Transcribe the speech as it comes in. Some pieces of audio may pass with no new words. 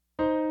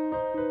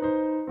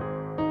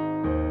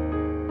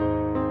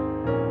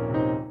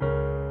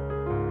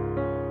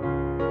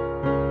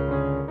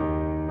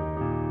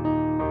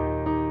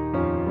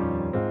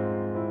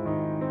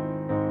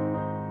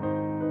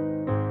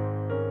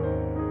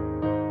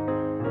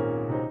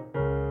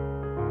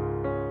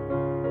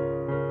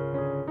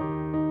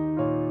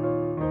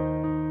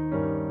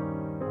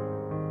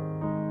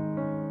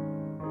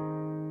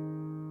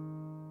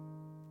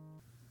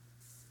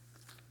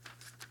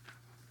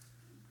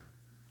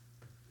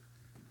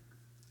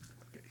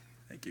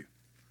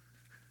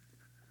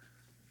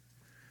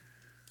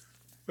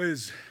It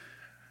is,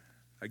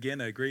 again,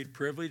 a great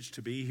privilege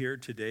to be here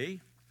today.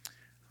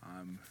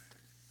 I'm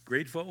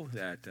grateful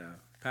that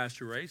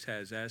Pastor Rice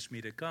has asked me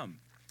to come,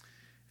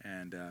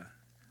 and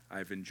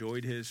I've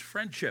enjoyed his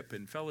friendship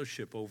and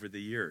fellowship over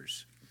the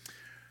years.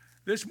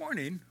 This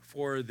morning,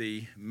 for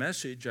the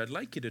message, I'd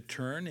like you to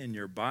turn in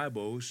your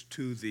Bibles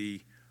to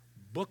the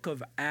book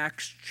of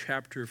Acts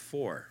chapter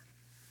 4.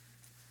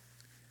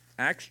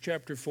 Acts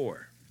chapter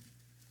 4.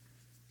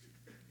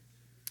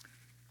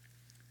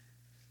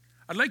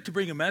 I'd like to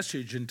bring a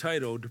message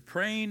entitled,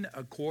 Praying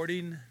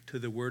According to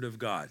the Word of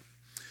God.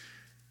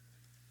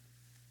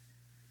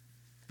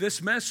 This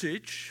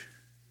message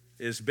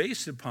is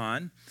based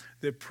upon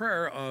the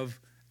prayer of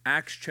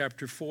Acts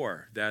chapter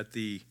 4 that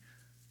the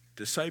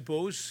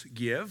disciples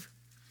give,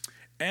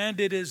 and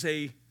it is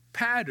a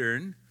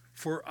pattern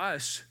for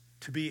us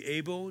to be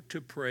able to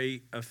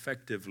pray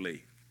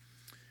effectively,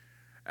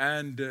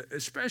 and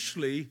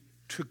especially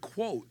to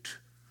quote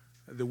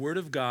the Word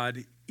of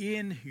God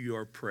in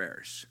your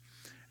prayers.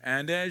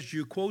 And as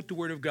you quote the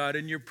Word of God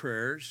in your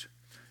prayers,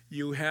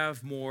 you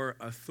have more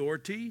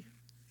authority,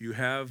 you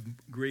have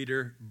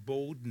greater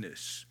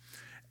boldness,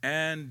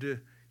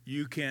 and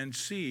you can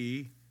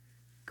see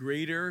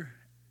greater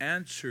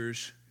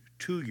answers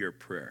to your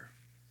prayer.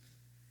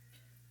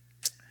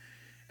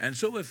 And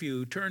so if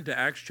you turn to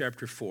Acts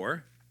chapter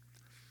 4,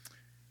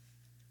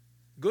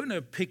 I'm going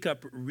to pick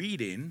up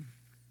reading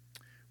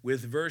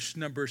with verse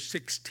number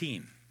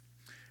 16.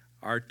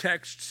 Our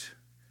text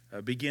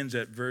begins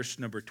at verse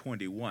number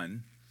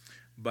 21,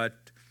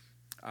 but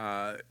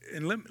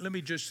and let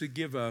me just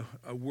give a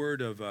word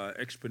of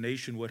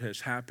explanation what has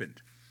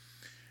happened.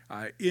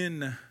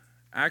 In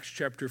Acts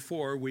chapter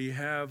 4, we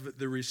have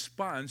the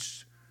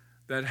response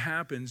that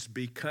happens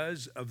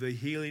because of the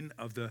healing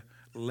of the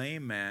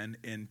lame man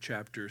in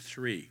chapter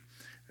 3.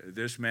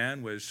 This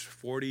man was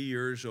 40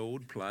 years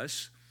old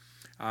plus.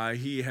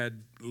 He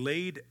had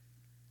laid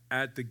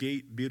at the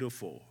gate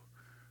beautiful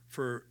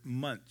for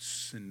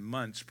months and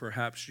months,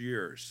 perhaps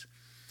years.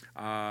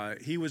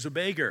 He was a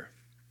beggar.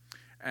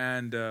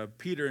 And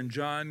Peter and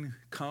John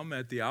come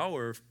at the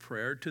hour of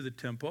prayer to the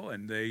temple,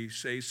 and they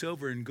say,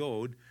 "Silver and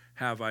gold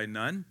have I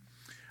none,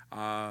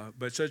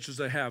 but such as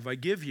I have I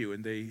give you."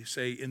 And they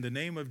say, "In the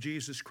name of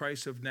Jesus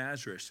Christ of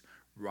Nazareth,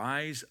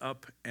 rise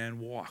up and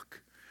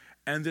walk."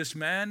 And this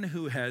man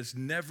who has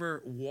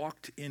never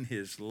walked in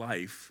his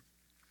life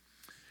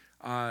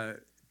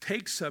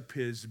takes up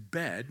his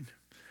bed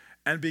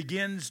and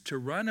begins to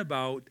run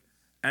about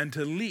and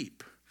to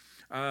leap.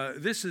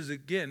 This is,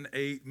 again,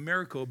 a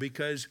miracle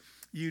because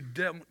you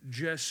don't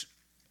just,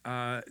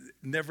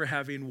 never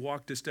having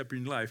walked a step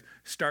in your life,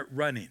 start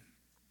running.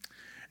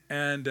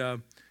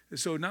 And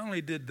so not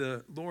only did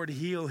the Lord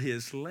heal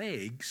his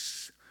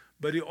legs,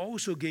 but he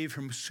also gave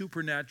him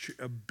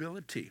supernatural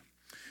ability.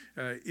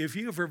 If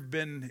you've ever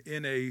been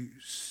in a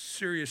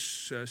serious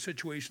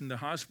situation in the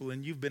hospital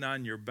and you've been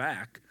on your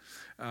back,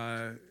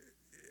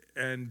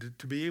 and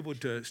to be able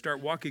to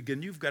start walking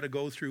again, you've got to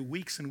go through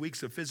weeks and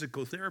weeks of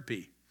physical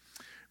therapy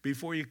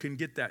before you can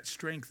get that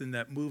strength and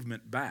that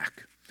movement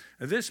back.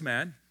 This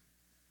man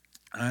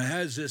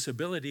has this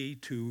ability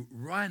to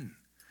run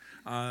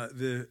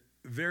the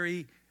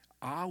very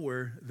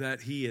hour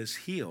that he is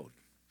healed.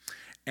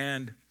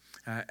 And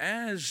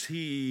as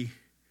he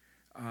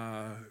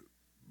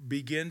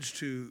begins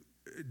to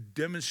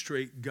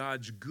demonstrate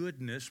God's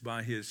goodness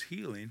by his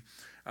healing,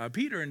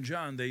 Peter and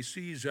John, they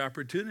seize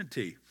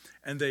opportunity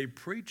and they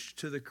preach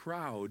to the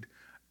crowd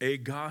a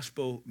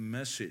gospel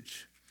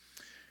message.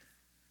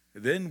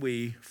 Then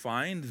we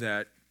find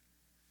that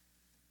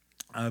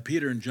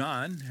Peter and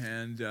John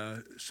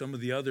and some of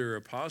the other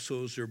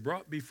apostles are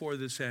brought before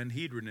the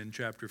Sanhedrin in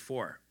chapter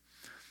 4.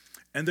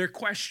 And they're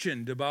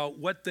questioned about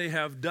what they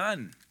have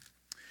done.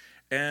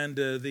 And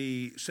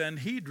the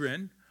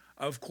Sanhedrin,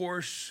 of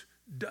course,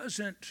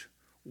 doesn't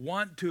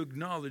want to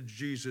acknowledge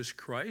Jesus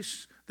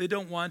Christ. They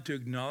don't want to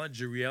acknowledge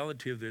the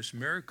reality of this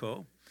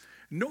miracle,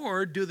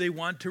 nor do they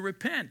want to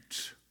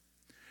repent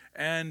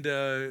and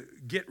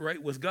get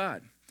right with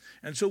God.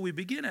 And so we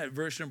begin at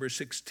verse number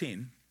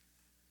 16.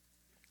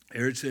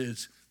 Here it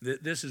says,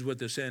 this is what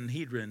the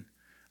Sanhedrin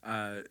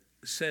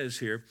says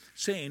here,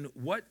 saying,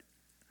 "What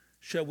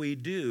shall we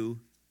do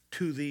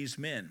to these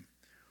men?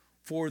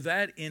 For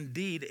that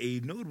indeed a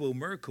notable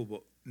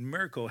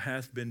miracle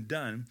hath been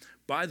done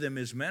by them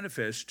is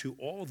manifest to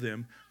all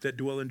them that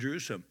dwell in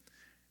Jerusalem,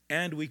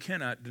 and we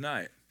cannot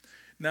deny it."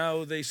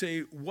 Now they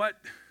say,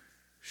 what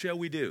shall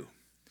we do?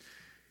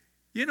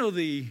 You know,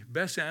 the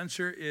best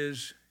answer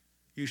is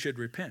you should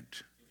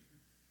repent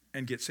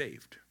and get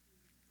saved.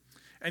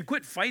 And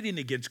quit fighting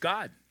against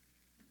God.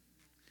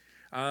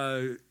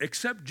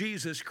 Accept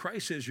Jesus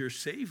Christ as your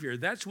Savior.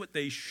 That's what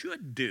they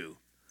should do.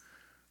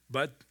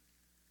 But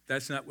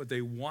that's not what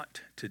they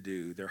want to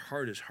do. Their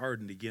heart is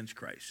hardened against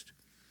Christ.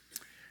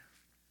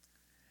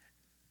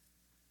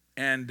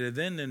 And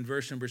then in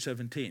verse number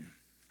 17,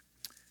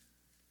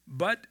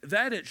 "But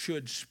that it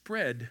should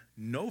spread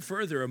no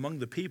further among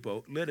the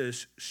people, let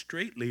us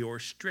straitly or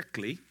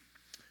strictly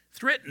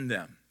threaten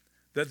them,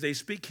 that they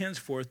speak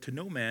henceforth to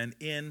no man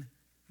in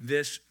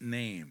this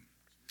name.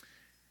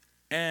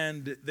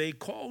 And they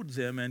called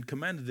them and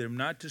commanded them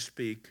not to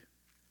speak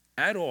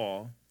at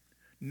all,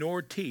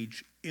 nor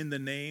teach in the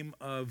name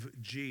of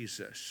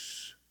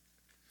Jesus.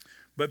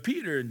 But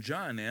Peter and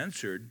John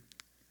answered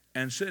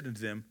and said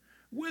unto them,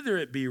 whether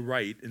it be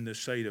right in the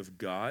sight of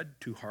God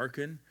to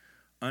hearken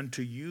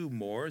unto you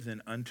more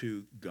than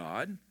unto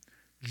God,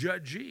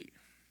 judge ye.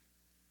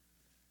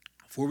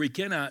 For we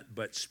cannot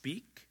but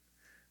speak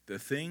the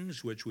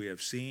things which we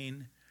have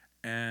seen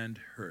and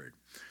heard.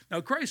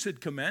 Now Christ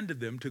had commanded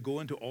them to go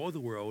into all the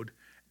world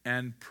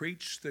and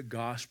preach the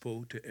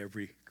gospel to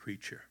every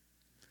creature.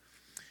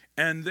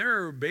 And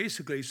they're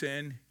basically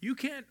saying, you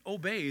can't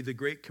obey the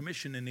Great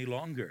Commission any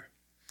longer.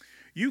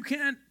 You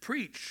can't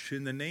preach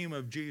in the name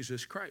of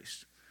Jesus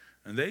Christ.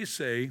 And they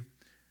say,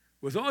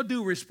 with all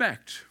due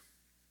respect,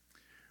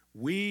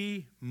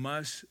 we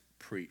must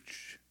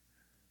preach.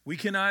 We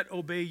cannot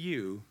obey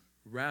you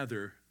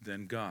rather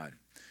than God.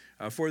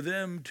 For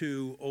them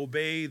to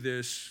obey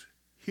this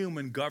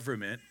human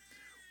government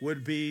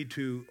would be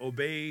to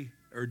obey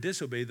or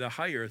disobey the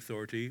higher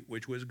authority,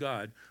 which was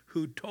God,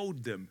 who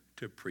told them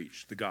to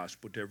preach the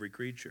gospel to every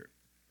creature.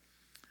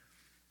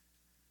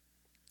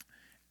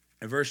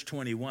 In verse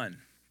 21,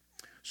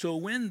 so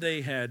when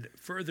they had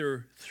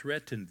further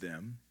threatened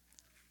them,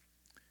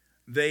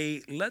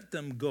 they let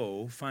them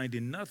go,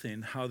 finding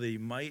nothing how they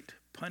might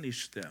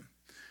punish them.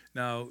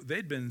 Now,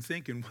 they'd been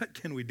thinking, what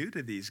can we do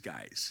to these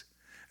guys?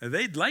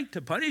 They'd like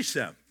to punish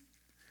them.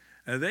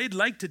 They'd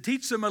like to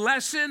teach them a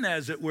lesson,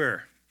 as it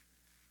were.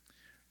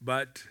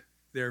 But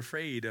they're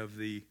afraid of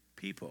the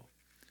people.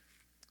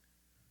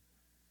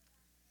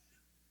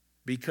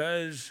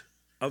 Because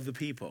of the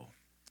people.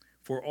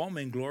 For all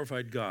men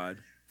glorified God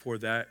for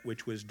that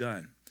which was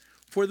done.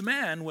 For the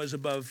man was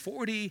above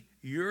 40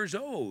 years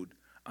old,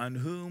 on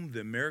whom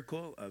the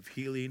miracle of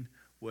healing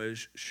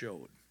was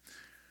showed.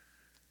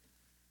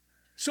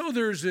 So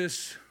there's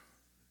this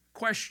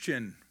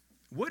question,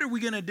 what are we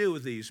going to do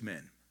with these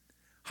men?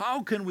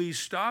 How can we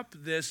stop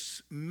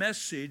this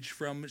message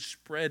from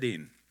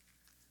spreading?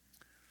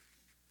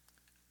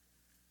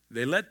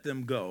 They let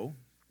them go.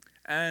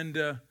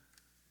 And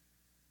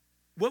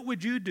what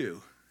would you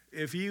do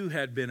if you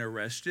had been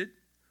arrested?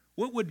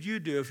 What would you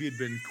do if you'd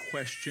been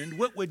questioned?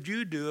 What would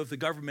you do if the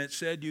government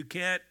said you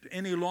can't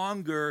any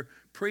longer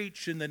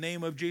preach in the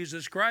name of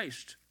Jesus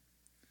Christ?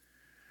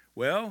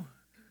 Well,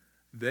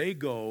 they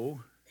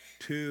go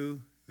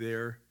to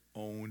their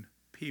own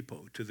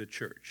people, to the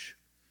church.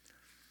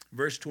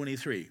 Verse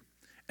 23,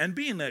 and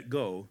being let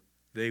go,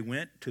 they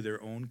went to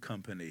their own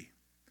company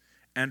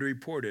and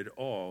reported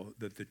all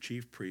that the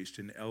chief priest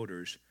and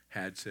elders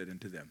had said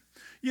unto them.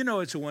 You know,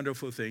 it's a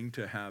wonderful thing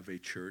to have a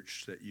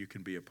church that you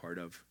can be a part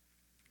of.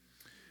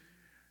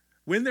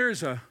 When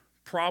there's a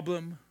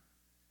problem,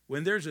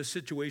 when there's a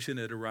situation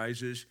that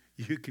arises,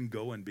 you can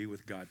go and be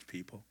with God's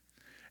people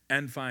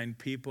and find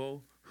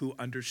people who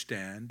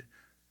understand,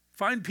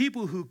 find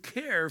people who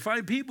care,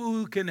 find people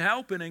who can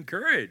help and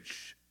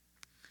encourage.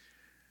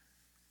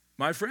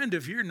 My friend,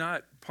 if you're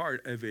not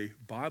part of a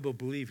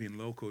Bible-believing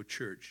local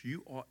church,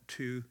 you ought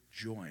to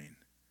join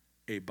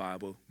a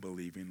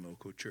Bible-believing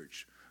local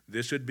church.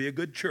 This would be a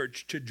good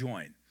church to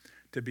join,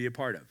 to be a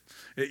part of.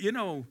 You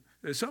know,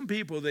 some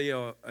people, they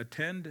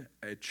attend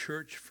a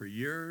church for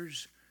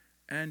years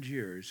and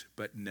years,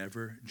 but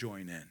never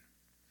join in.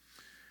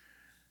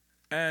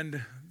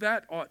 And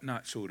that ought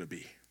not so to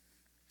be.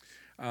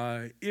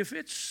 If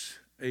it's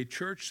a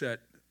church that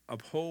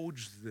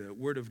upholds the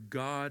Word of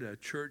God, a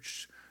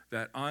church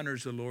that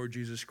honors the Lord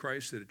Jesus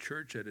Christ, that a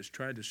church that is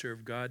trying to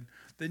serve God,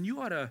 then you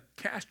ought to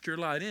cast your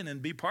lot in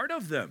and be part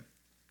of them.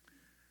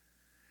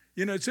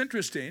 You know, it's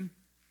interesting.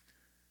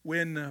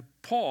 When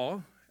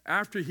Paul,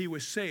 after he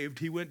was saved,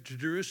 he went to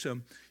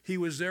Jerusalem. He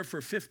was there for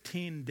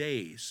 15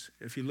 days,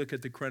 if you look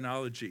at the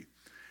chronology.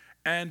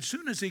 And as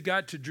soon as he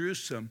got to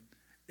Jerusalem,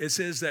 it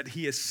says that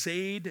he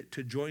essayed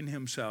to join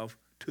himself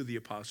to the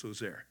apostles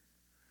there.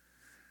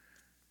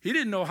 He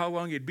didn't know how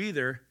long he'd be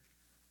there,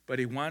 but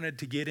he wanted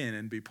to get in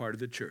and be part of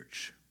the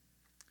church.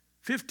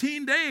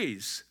 15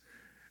 days.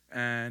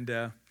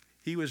 And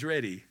he was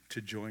ready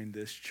to join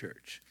this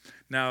church.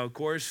 Now, of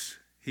course,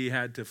 he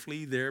had to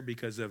flee there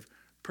because of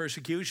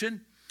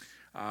persecution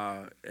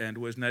and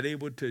was not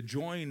able to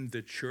join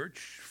the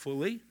church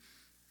fully.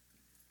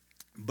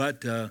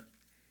 But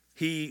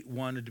he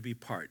wanted to be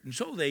part. And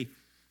so they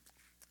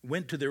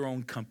went to their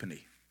own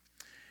company.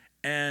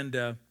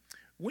 And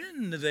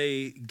when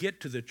they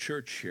get to the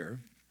church here,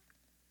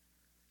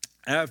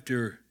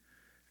 after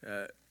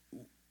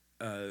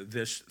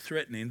this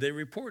threatening, they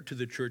report to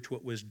the church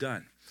what was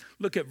done.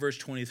 Look at verse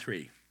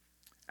 23.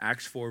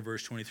 Acts 4,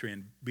 verse 23.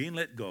 And being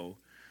let go,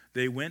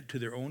 they went to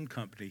their own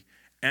company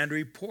and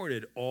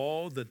reported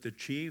all that the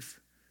chief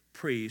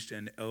priest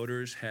and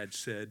elders had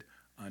said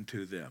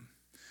unto them.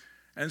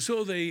 And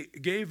so they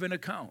gave an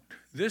account.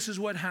 This is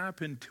what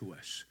happened to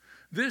us.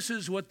 This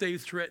is what they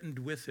threatened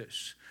with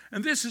us.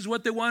 And this is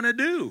what they want to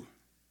do.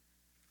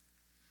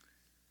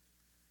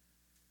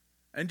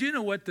 And do you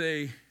know what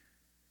they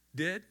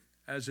did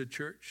as a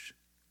church?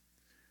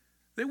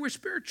 They were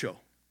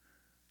spiritual.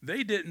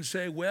 They didn't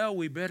say, well,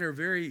 we better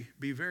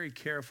be very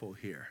careful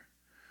here.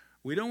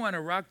 We don't want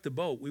to rock the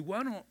boat.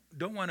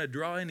 Don't want to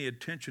draw any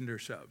attention to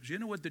ourselves. You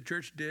know what the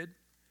church did?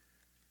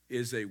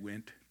 Is they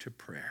went to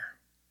prayer.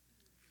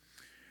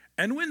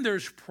 And when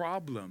there's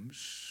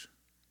problems,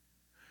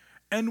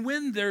 and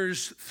when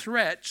there's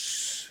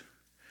threats,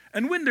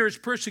 and when there's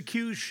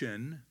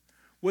persecution,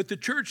 what the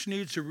church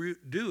needs to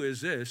do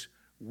is this: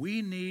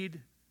 we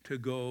need to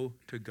go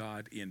to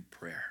God in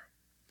prayer.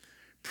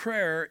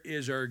 Prayer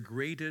is our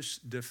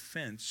greatest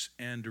defense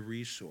and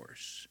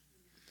resource.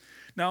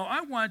 Now,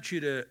 I want you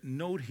to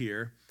note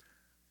here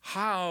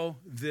how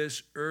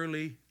this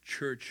early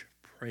church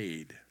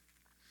prayed.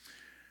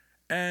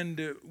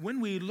 And when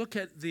we look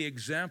at the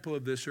example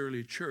of this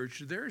early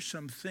church, there are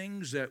some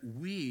things that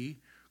we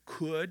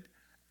could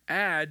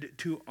add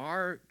to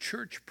our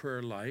church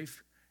prayer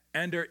life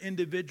and our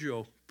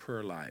individual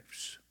prayer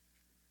lives.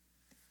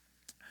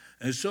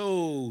 And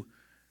so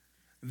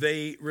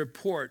they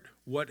report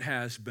what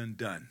has been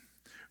done.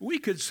 We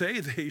could say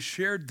they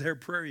shared their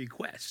prayer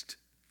request.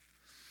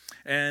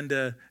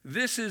 And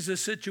this is a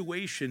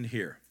situation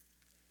here.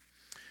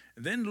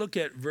 Then look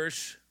at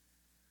verse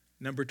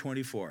number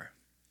 24.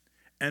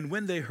 And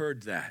when they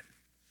heard that,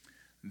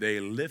 they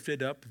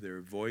lifted up their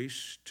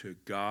voice to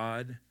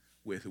God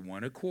with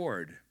one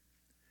accord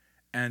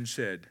and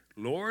said,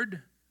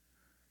 Lord,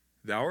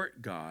 thou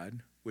art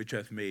God, which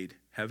hath made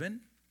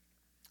heaven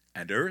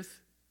and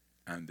earth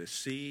and the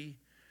sea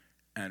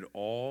and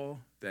all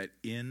that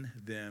in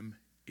them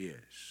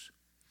is.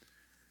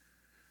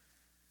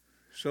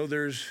 So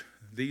there's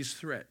these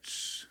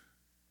threats.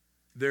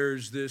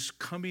 There's this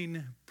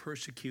coming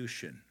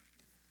persecution.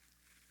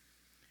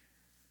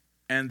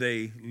 And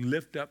they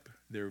lift up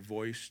their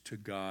voice to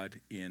God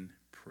in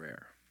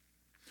prayer.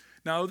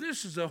 Now,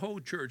 this is the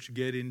whole church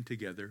getting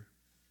together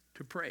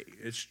to pray.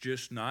 It's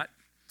just not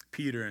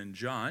Peter and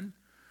John,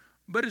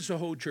 but it's the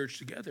whole church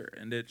together.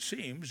 And it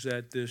seems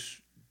that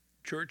this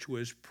church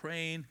was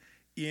praying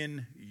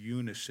in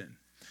unison.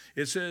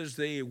 It says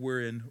they were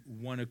in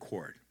one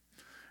accord.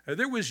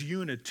 There was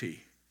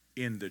unity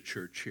in the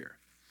church here.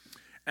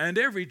 And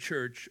every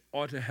church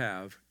ought to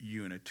have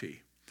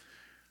unity.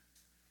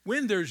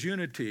 When there's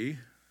unity,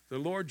 the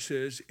Lord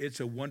says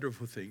it's a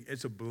wonderful thing.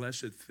 It's a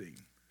blessed thing.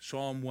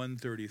 Psalm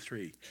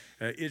 133.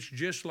 It's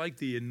just like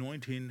the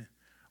anointing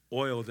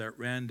oil that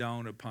ran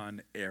down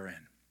upon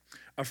Aaron,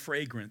 a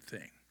fragrant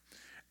thing.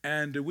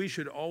 And we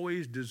should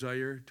always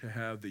desire to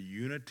have the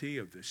unity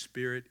of the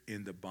Spirit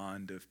in the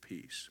bond of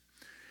peace.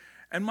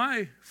 And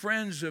my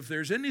friends, if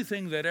there's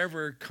anything that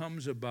ever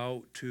comes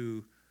about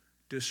to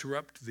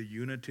disrupt the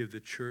unity of the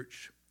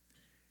church,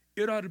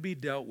 it ought to be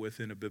dealt with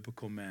in a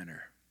biblical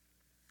manner.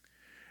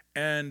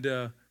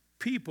 And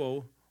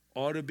people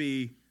ought to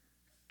be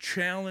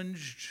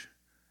challenged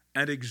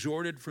and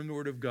exhorted from the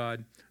Word of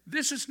God.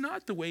 This is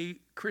not the way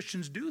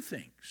Christians do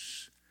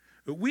things.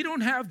 We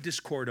don't have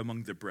discord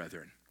among the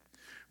brethren.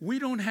 We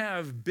don't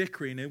have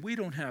bickering and we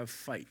don't have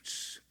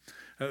fights.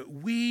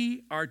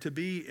 We are to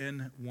be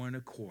in one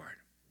accord.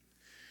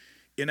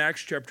 In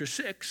Acts chapter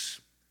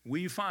 6,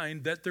 we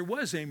find that there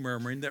was a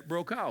murmuring that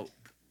broke out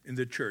in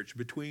the church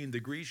between the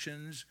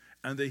Grecians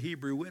and the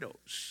Hebrew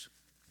widows.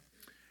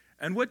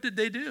 And what did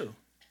they do?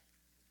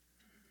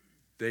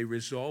 They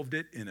resolved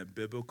it in a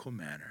biblical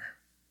manner.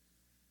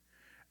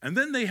 And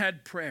then they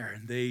had prayer,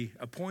 and they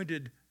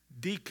appointed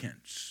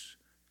deacons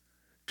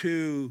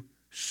to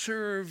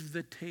serve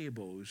the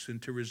tables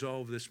and to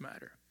resolve this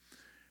matter.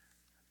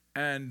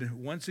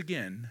 And once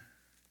again,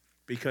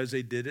 because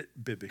they did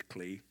it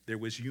biblically, there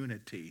was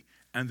unity,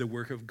 and the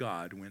work of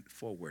God went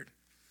forward.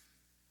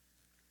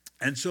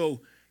 And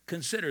so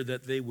consider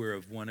that they were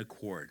of one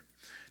accord.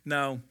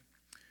 Now,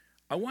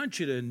 I want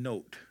you to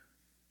note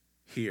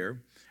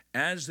here,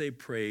 as they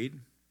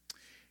prayed,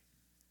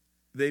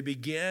 they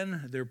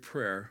began their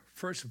prayer,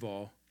 first of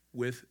all,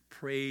 with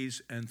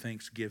praise and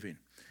thanksgiving.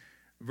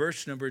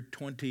 Verse number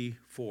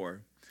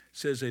 24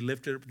 says they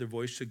lifted up their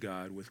voice to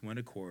God with one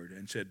accord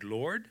and said,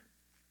 Lord,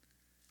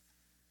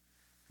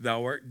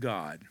 thou art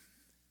God,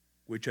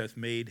 which hath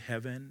made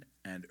heaven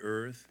and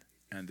earth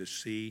and the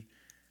sea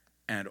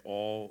and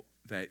all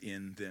that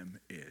in them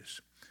is.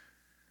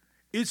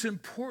 It's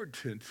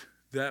important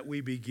that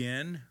we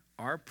begin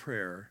our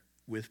prayer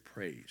with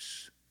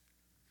praise.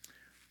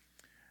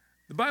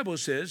 The Bible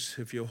says,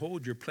 if you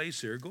hold your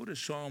place there, go to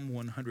Psalm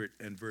 100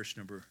 and verse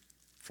number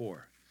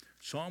 4.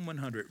 Psalm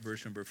 100,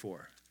 verse number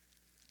 4.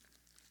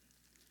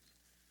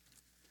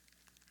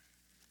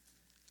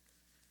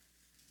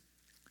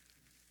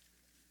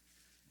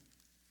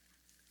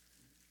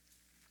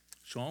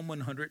 Psalm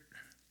 100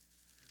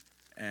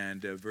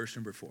 and verse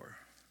number 4.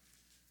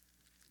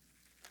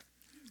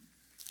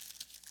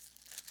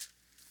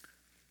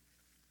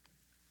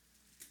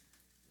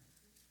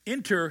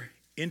 Enter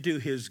into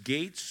his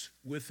gates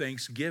with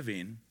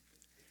thanksgiving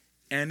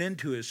and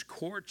into his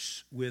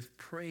courts with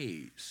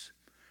praise.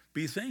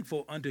 Be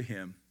thankful unto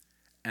him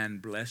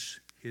and bless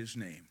his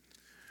name.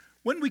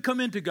 When we come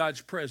into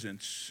God's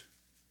presence,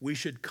 we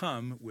should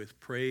come with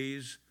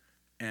praise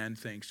and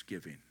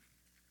thanksgiving.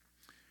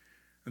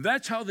 And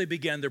that's how they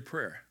began their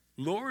prayer.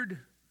 Lord,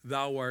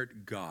 thou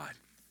art God.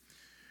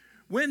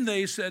 When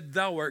they said,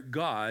 thou art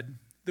God,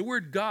 the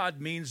word God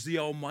means the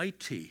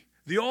Almighty,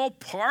 the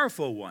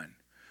all-powerful one.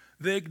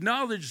 They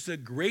acknowledged the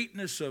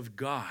greatness of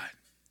God.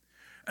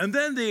 And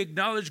then they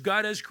acknowledged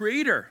God as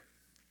creator.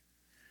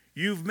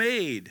 You've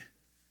made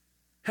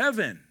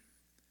heaven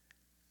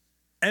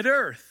and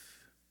earth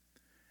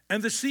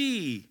and the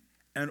sea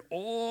and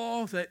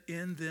all that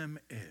in them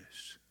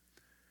is.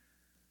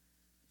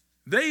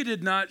 They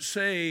did not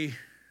say,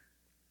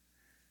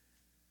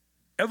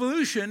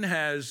 evolution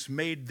has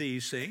made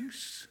these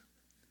things.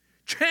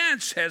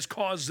 Chance has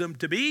caused them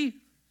to be.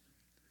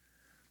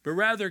 But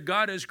rather,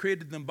 God has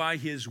created them by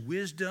his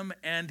wisdom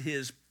and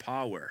his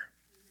power.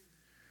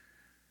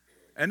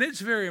 And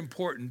it's very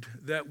important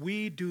that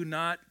we do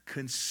not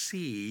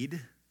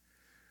concede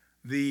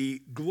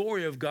the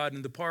glory of God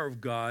and the power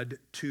of God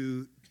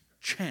to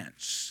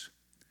chance.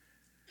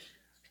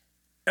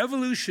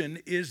 Evolution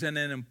is an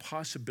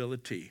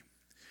impossibility.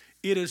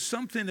 It is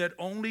something that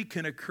only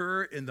can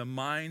occur in the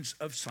minds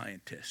of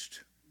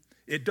scientists.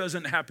 It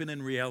doesn't happen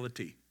in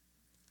reality.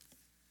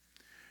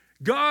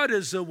 God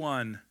is the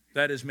one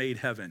that has made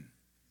heaven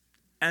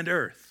and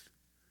earth,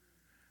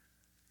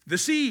 the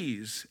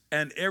seas,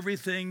 and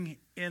everything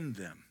in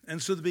them.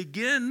 And so they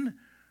begin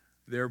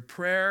their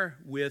prayer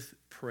with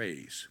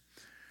praise.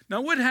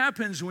 Now, what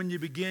happens when you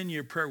begin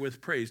your prayer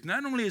with praise?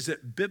 Not only is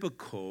it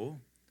biblical,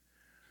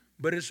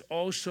 but it's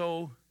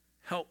also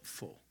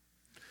helpful.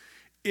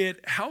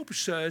 It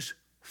helps us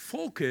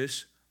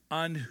focus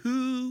on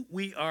who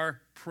we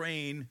are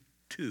praying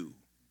to.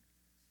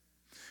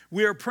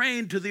 We are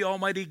praying to the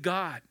Almighty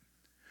God,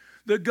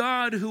 the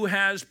God who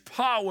has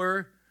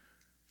power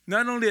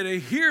not only to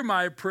hear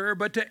my prayer,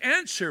 but to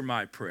answer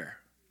my prayer.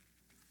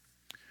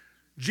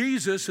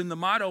 Jesus, in the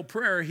model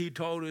prayer, he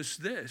told us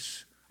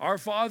this: Our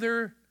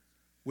Father,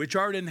 which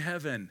art in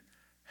heaven,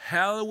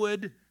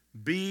 hallowed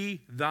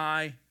be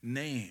thy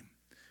name.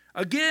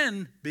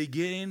 Again,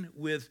 beginning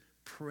with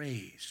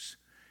praise,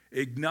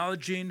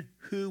 acknowledging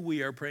who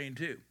we are praying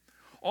to.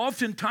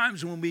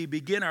 Oftentimes when we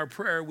begin our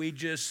prayer, we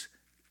just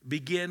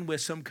begin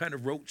with some kind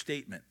of rote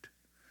statement.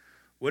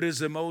 What is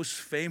the most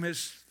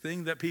famous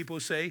thing that people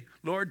say?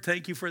 Lord,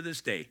 thank you for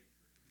this day.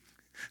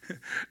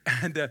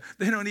 And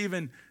they don't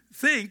even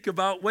think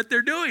about what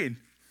they're doing.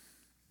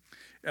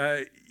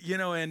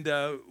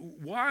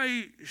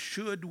 Why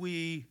should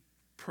we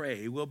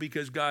pray? Well,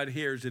 because God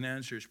hears and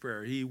answers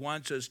prayer. He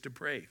wants us to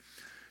pray.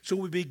 So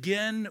we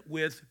begin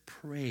with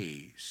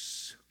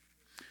praise.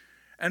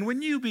 And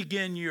when you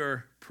begin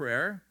your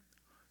prayer,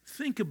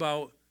 think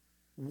about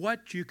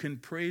what you can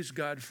praise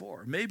God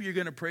for. Maybe you're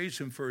going to praise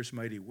him for his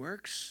mighty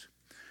works.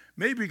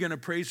 Maybe you're going to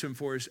praise him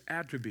for his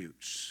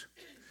attributes.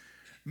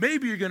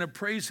 Maybe you're going to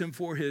praise him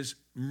for his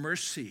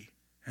mercy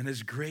and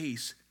his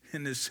grace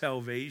and his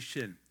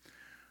salvation.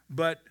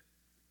 But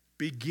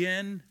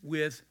begin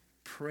with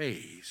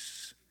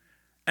praise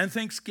and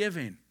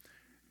thanksgiving.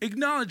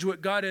 Acknowledge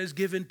what God has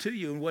given to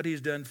you and what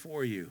he's done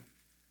for you.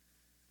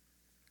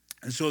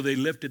 And so they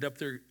lifted up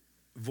their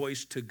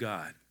voice to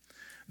God.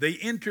 They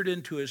entered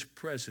into his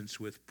presence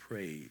with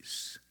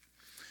praise.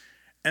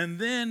 And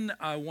then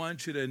I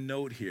want you to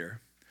note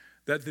here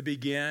that they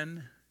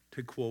began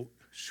to quote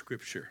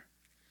Scripture.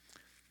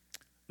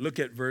 Look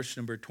at verse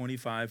number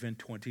 25 and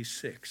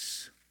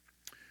 26.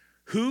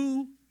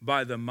 Who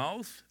by the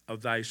mouth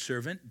of thy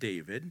servant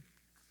David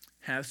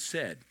hath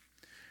said.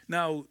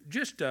 Now,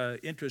 just an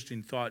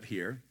interesting thought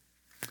here.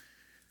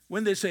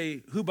 When they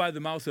say, who by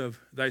the mouth of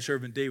thy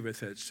servant David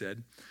hath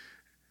said,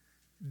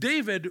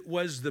 David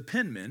was the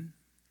penman.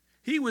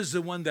 He was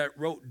the one that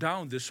wrote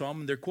down this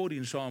psalm, and they're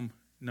quoting Psalm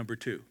number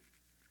 2.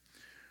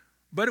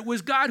 But it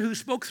was God who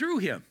spoke through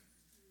him.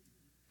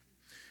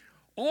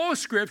 All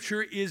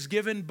Scripture is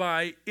given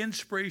by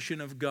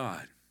inspiration of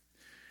God.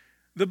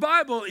 The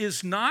Bible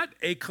is not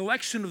a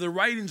collection of the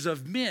writings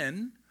of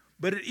men,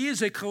 but it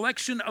is a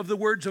collection of the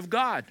words of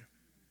God.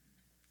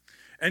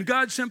 And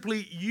God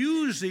simply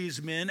used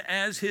these men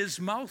as his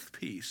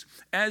mouthpiece,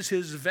 as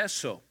his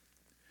vessel.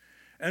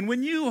 And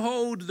when you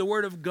hold the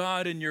word of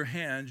God in your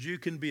hands, you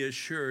can be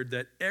assured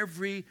that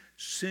every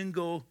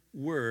single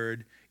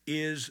word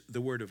is the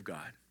word of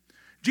God.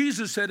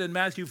 Jesus said in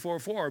Matthew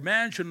 4:4,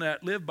 man shall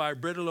not live by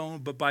bread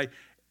alone, but by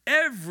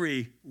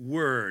every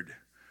word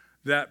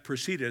that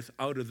proceedeth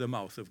out of the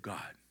mouth of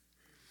God.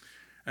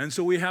 And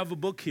so we have a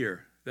book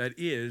here that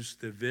is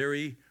the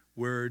very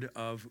word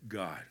of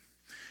God.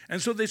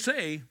 And so they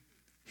say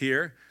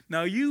here,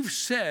 now you've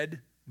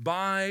said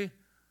by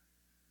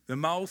the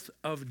mouth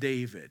of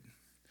David.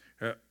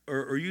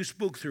 Or you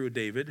spoke through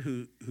David,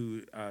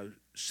 who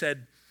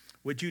said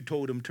what you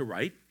told him to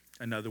write,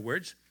 in other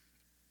words.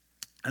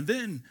 And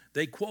then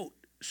they quote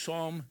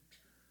Psalm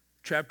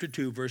chapter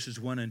 2, verses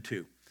 1 and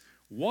 2.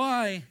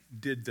 Why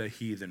did the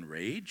heathen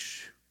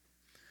rage,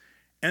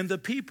 and the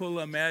people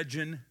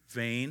imagine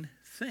vain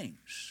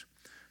things?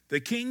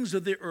 The kings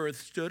of the earth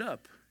stood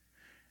up,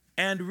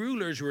 and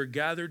rulers were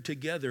gathered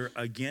together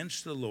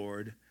against the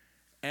Lord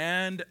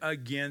and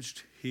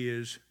against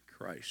his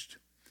Christ.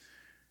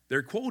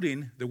 They're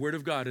quoting the Word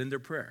of God in their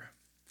prayer.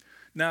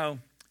 Now,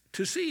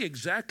 to see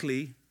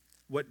exactly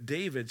what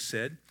David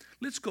said,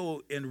 let's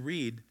go and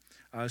read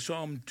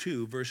Psalm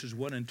 2, verses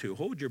 1 and 2.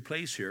 Hold your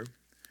place here,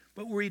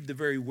 but we'll read the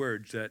very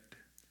words that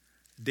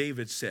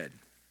David said.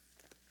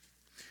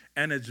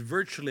 And it's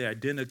virtually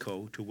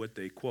identical to what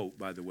they quote,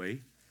 by the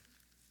way.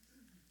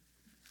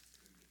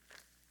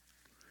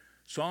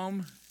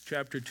 Psalm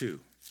chapter 2.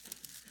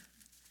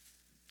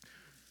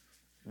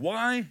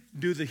 Why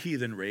do the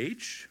heathen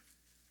rage,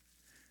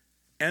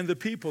 and the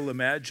people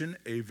imagine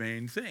a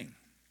vain thing?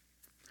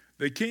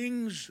 The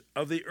kings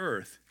of the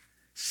earth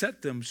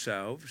set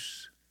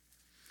themselves,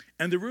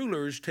 and the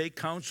rulers take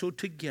counsel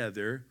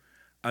together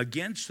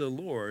against the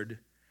Lord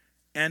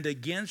and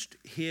against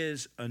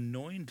his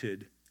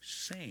anointed,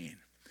 saying.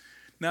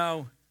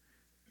 Now,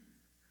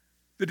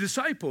 the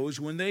disciples,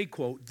 when they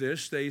quote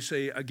this, they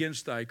say,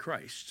 against thy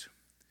Christ.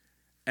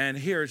 And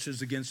here it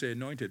says against the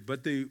anointed.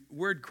 But the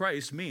word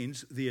Christ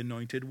means the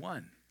anointed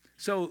one.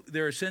 So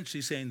they're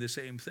essentially saying the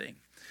same thing.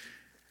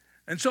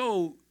 And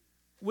so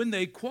when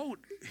they quote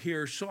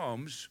here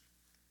Psalms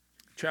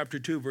chapter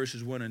 2,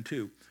 verses 1 and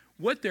 2,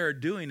 what they're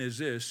doing is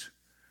this.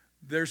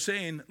 They're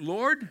saying,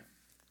 Lord,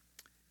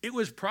 it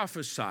was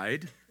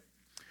prophesied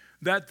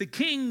that the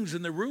kings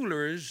and the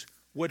rulers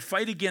would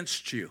fight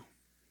against you,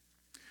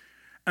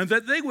 and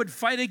that they would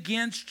fight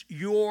against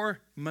your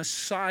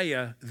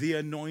Messiah, the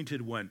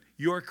anointed one,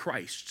 your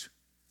Christ.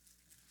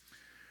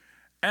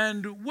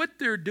 And what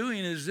they're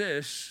doing is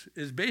this,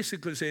 is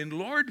basically saying,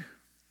 Lord,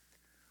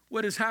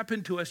 what has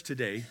happened to us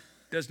today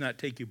does not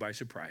take you by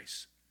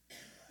surprise.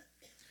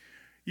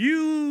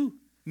 You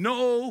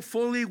know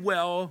fully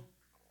well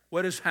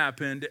what has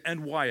happened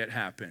and why it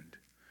happened.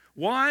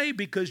 Why?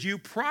 Because you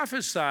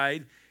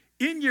prophesied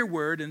in your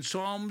word in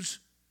Psalms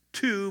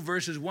 2,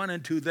 verses 1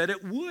 and 2, that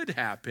it would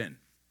happen.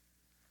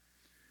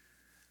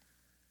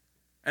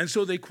 And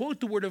so they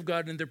quote the word of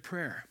God in their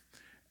prayer.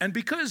 And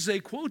because they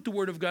quote the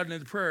word of God in their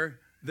prayer,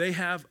 they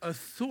have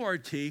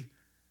authority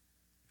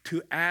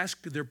to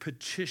ask their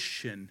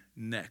petition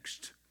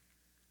next.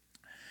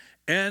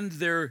 And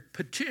their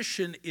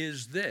petition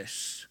is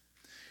this.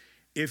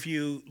 If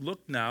you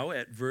look now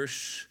at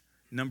verse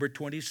number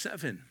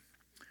 27.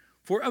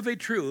 For of a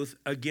truth,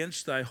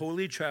 against thy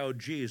holy child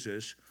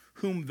Jesus,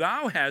 whom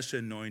thou hast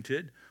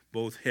anointed,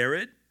 both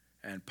Herod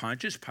and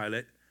Pontius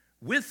Pilate,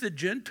 with the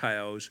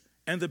Gentiles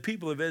and the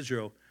people of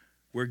Israel,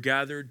 were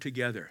gathered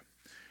together.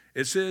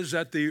 It says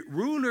that the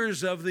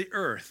rulers of the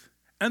earth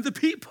and the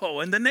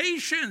people and the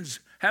nations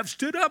have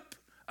stood up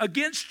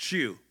against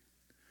you.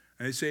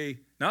 And they say,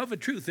 now of a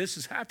truth, this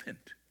has happened.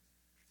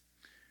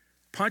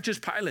 Pontius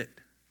Pilate,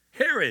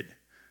 Herod,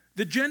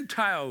 the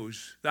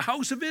Gentiles, the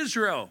house of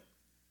Israel.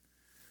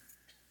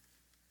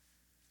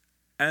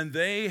 And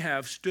they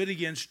have stood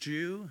against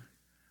you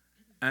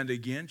and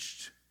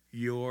against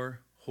your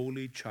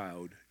holy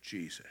child,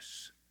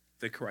 Jesus,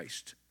 the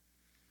Christ.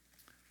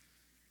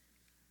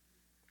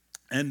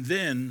 And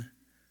then,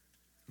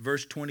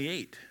 verse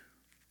 28,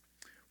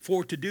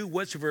 for to do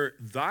whatsoever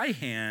thy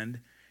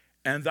hand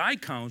and thy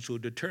counsel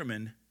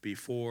determine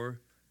before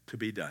to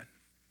be done.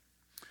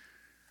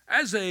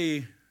 As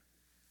they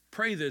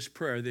pray this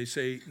prayer, they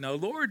say, now,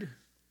 Lord,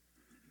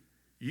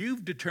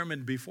 you've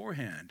determined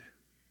beforehand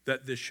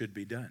that this should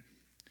be done.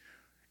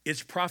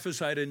 It's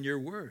prophesied in your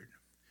word.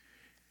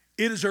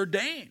 It is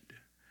ordained.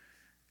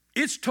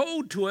 It's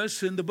told to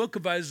us in the book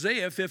of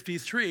Isaiah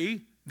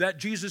 53 that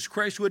Jesus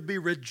Christ would be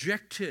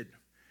rejected.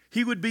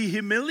 He would be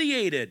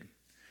humiliated.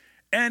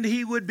 And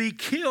he would be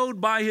killed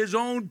by his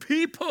own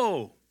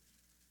people.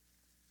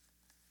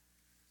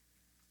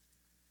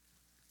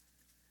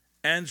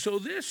 And so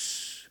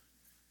this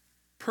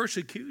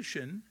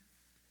persecution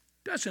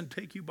doesn't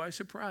take you by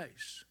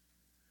surprise.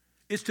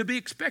 It's to be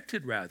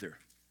expected, rather.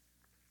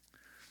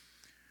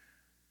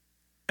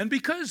 And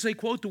because they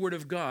quote the Word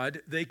of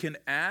God, they can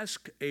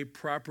ask a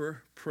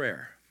proper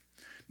prayer.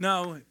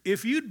 Now,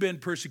 if you'd been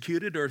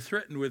persecuted or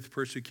threatened with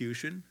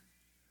persecution,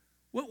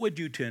 what would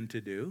you tend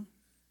to do?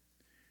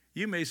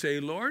 You may say,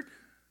 Lord,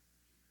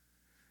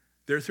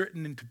 they're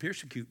threatening to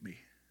persecute me.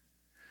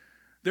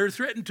 They're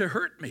threatening to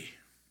hurt me.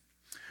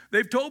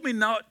 They've told me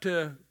not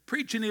to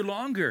preach any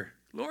longer.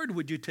 Lord,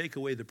 would you take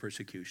away the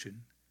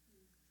persecution?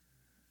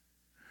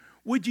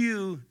 Would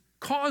you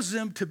cause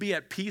them to be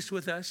at peace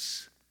with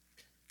us?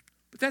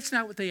 But that's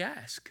not what they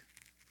ask.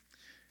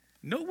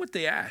 Note what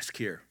they ask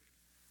here.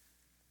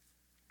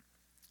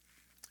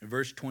 In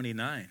verse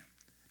 29,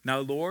 now,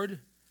 Lord,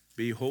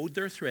 behold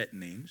their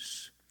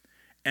threatenings,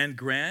 and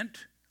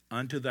grant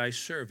unto thy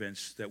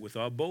servants that with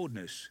all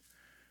boldness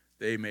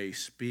they may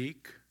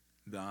speak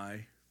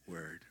thy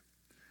word.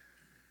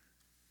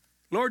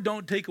 Lord,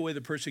 don't take away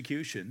the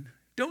persecution.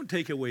 Don't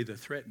take away the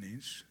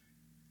threatenings.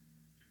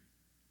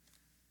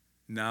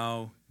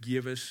 Now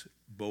give us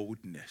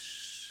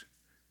boldness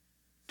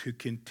to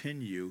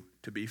continue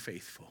to be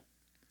faithful,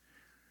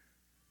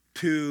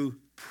 to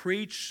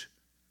preach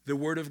the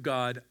word of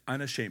God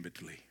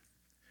unashamedly,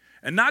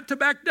 and not to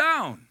back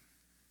down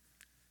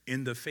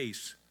in the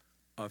face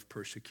of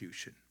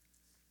persecution.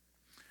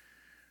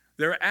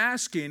 They're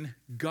asking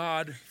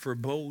God for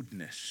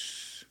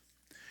boldness.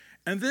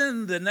 And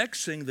then the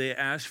next thing they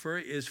ask for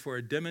is for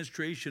a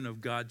demonstration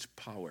of God's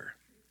power.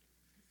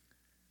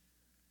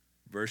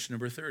 Verse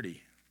number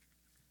 30.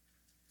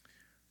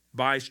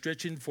 By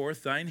stretching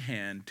forth thine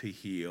hand to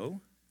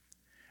heal,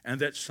 and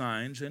that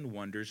signs and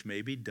wonders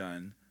may be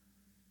done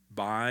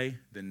by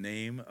the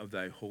name of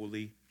thy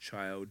holy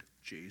child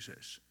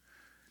Jesus.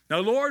 Now,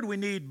 Lord, we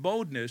need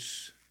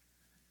boldness,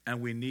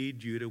 and we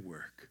need you to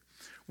work.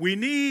 We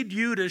need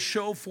you to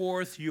show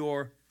forth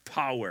your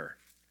power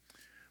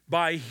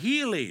by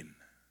healing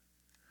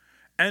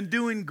and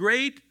doing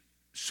great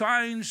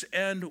signs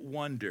and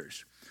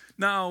wonders.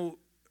 Now,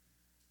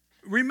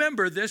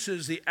 remember, this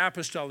is the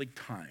apostolic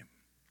time.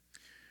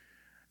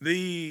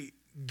 The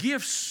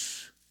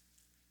gifts,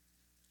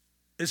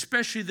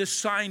 especially the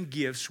sign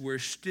gifts, were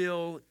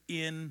still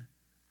they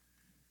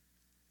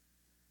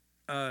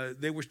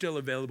were still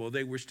available.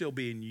 They were still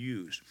being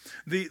used.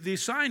 The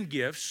sign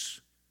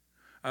gifts,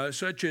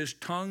 such as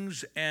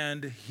tongues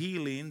and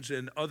healings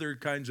and other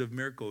kinds of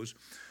miracles,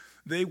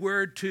 they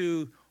were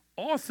to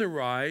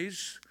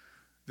authorize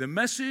the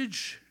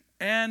message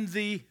and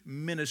the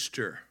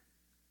minister.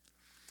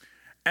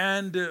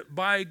 And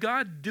by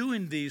God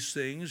doing these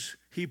things,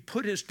 he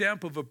put his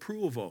stamp of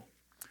approval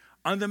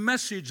on the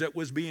message that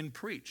was being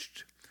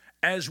preached,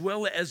 as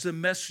well as the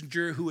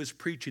messenger who is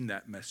preaching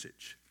that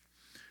message.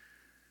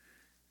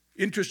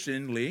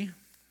 Interestingly,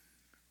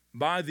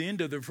 by the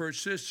end of the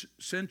first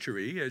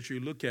century, as you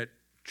look at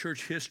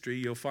church history,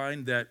 you'll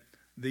find that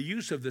the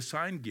use of the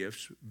sign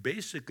gifts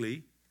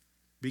basically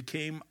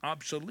became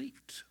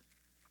obsolete.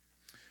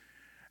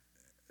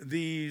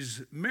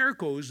 These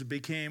miracles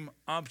became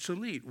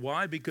obsolete.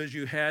 Why? Because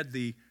you had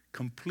the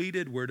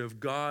completed Word of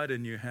God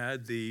and you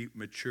had the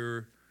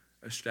mature,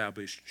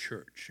 established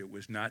church. It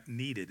was not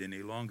needed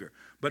any longer.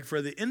 But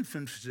for the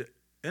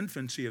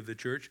infancy of the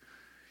church,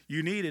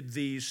 you needed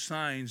these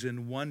signs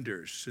and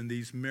wonders and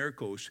these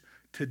miracles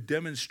to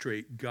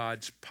demonstrate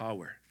God's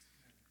power.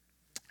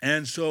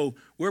 And so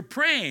we're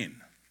praying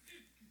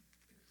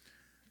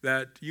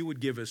that you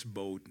would give us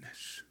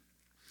boldness.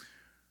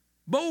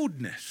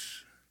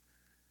 Boldness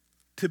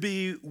to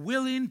be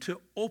willing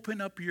to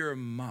open up your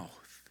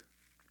mouth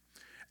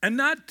and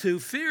not to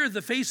fear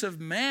the face of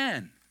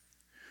man,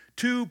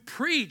 to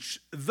preach,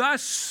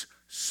 thus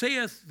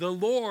saith the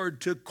Lord,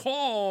 to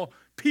call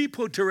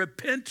people to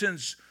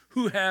repentance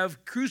who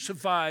have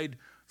crucified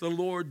the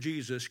Lord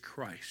Jesus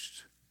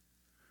Christ.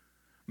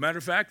 Matter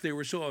of fact, they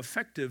were so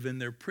effective in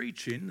their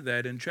preaching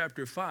that in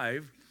chapter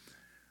 5,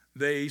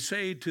 they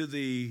say to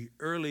the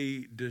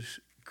early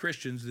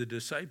Christians, the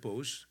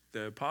disciples,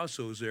 the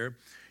apostles there,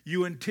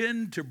 you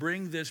intend to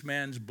bring this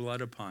man's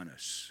blood upon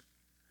us.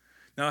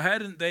 Now,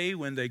 hadn't they,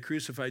 when they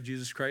crucified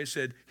Jesus Christ,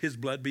 said, his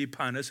blood be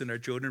upon us and our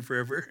children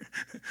forever?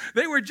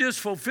 They were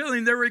just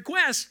fulfilling their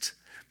request,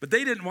 but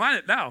they didn't want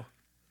it now.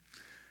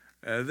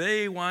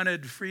 They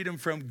wanted freedom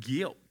from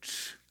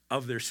guilt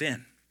of their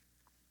sin.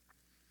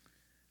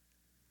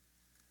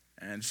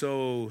 And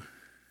so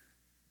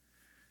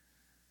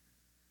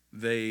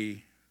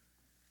they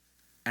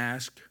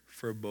asked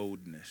for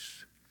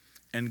boldness,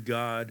 and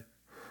God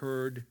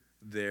heard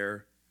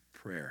their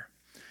prayer.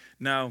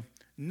 Now,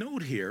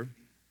 note here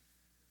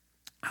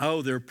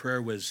how their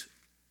prayer was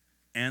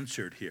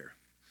answered here.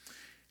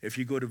 If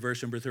you go to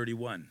verse number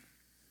 31.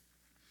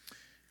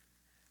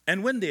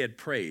 And when they had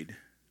prayed,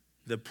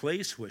 the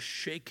place was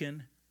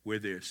shaken where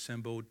they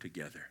assembled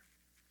together.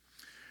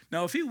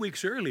 Now, a few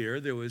weeks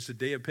earlier, there was the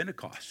day of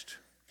Pentecost.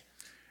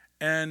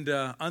 And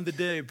on the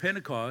day of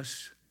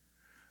Pentecost,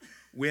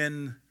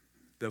 when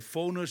the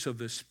fullness of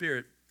the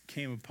Spirit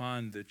came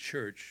upon the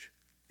church,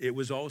 it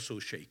was also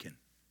shaken.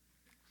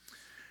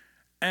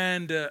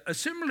 And a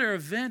similar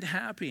event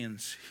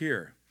happens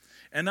here.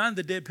 And on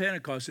the day of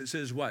Pentecost, it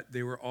says what?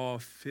 They were all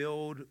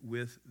filled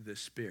with the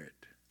Spirit.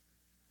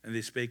 And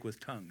they spake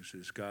with tongues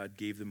as God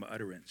gave them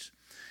utterance.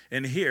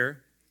 And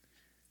here,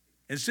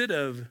 instead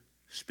of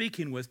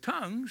speaking with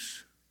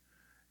tongues,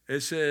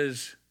 it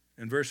says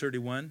in verse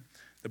 31,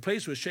 the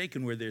place was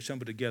shaken where they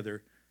assembled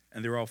together,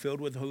 and they were all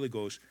filled with the Holy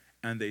Ghost,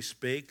 and they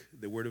spake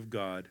the word of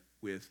God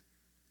with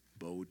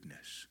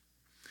boldness.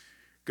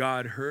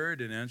 God heard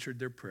and answered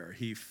their prayer.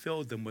 He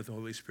filled them with the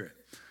Holy Spirit.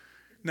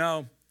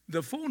 Now,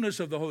 the fullness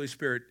of the Holy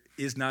Spirit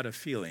is not a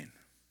feeling.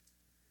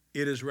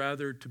 It is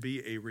rather to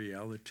be a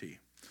reality.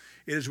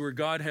 It is where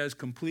God has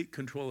complete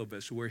control of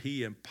us, where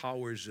he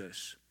empowers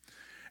us.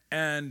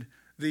 And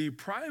the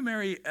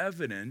primary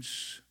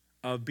evidence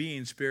of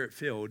being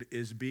Spirit-filled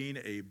is being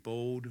a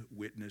bold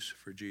witness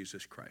for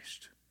Jesus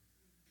Christ.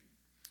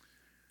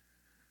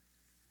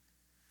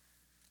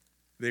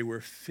 They were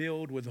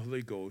filled with the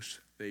Holy Ghost.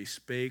 They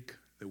spake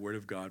the word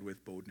of God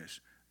with boldness.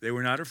 They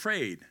were not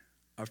afraid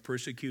of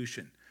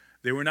persecution.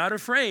 They were not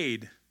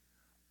afraid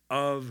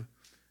of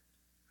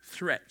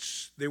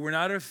threats. They were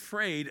not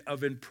afraid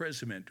of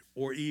imprisonment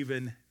or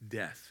even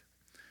death.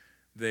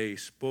 They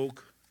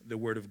spoke the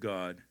word of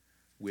God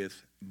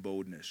with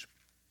boldness.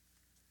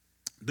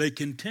 They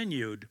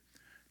continued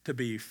to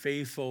be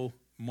faithful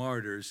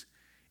martyrs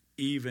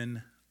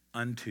even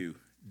unto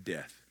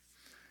death.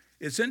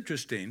 It's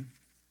interesting,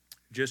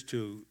 just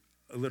to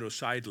a little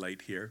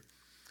sidelight here,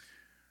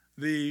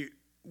 the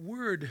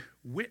word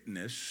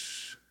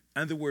witness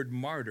and the word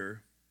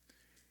martyr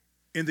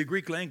in the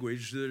Greek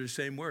language, they're the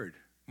same word,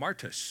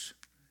 martus,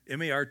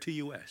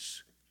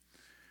 M-A-R-T-U-S.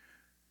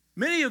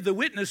 Many of the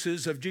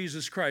witnesses of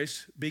Jesus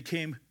Christ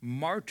became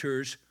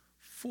martyrs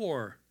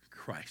for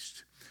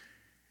Christ.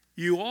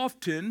 You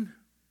often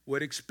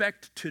would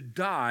expect to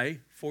die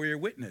for your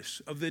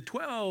witness. Of the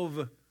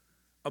 12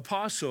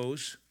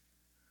 apostles,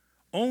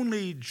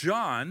 only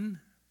John,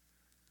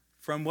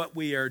 from what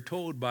we are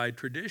told by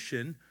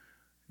tradition,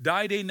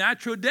 died a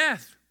natural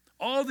death.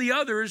 All the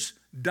others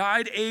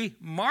died a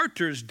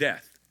martyr's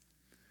death.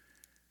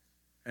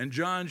 And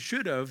John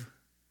should have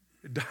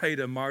died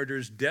a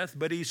martyr's death,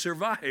 but he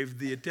survived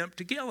the attempt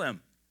to kill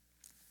him.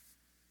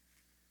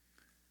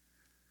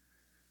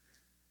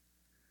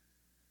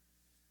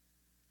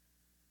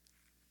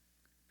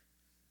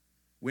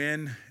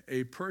 When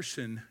a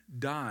person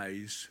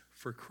dies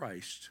for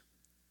Christ,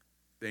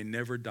 they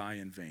never die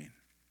in vain.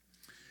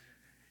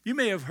 You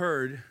may have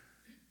heard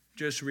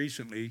just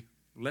recently,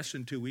 less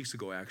than 2 weeks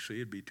ago actually,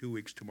 it'd be 2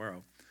 weeks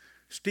tomorrow,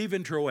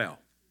 Stephen Troel,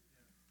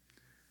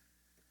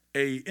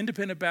 an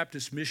independent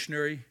Baptist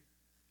missionary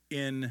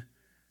in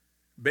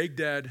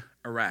Baghdad,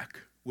 Iraq,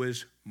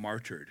 was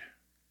martyred.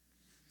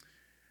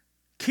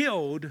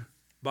 Killed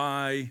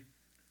by,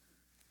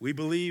 we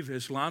believe,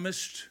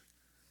 Islamists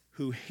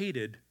who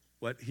hated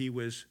what he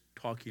was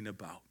talking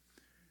about.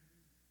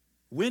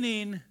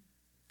 Winning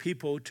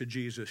people to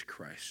Jesus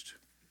Christ.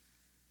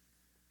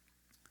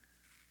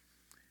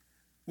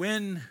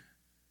 When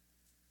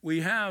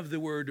we have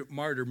the word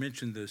martyr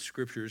mentioned in the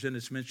scriptures, and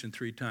it's mentioned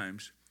 3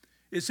 times,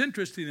 it's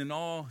interesting in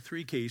all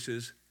 3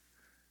 cases,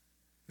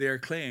 they are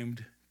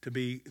claimed to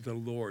be the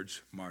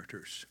Lord's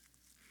martyrs.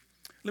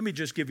 Let me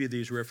just give you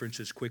these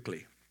references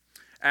quickly.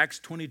 Acts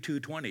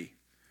 22:20.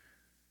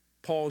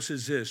 Paul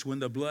says this, when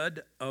the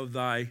blood of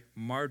thy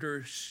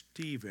martyr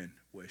Stephen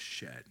was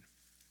shed.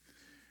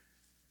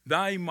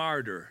 Thy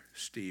martyr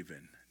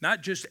Stephen.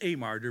 Not just a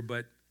martyr,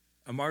 but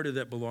a martyr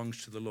that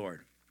belongs to the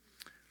Lord.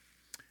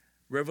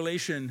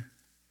 Revelation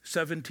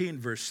 17,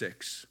 verse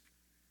 6.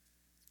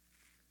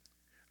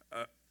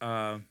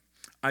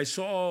 I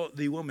saw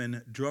the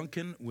woman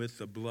drunken with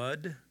the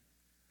blood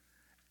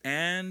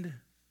and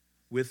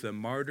with the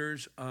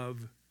martyrs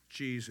of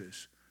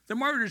Jesus. The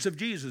martyrs of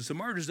Jesus, the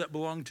martyrs that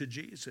belong to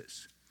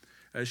Jesus.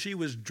 She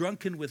was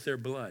drunken with their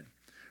blood.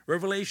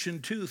 Revelation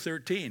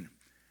 2:13.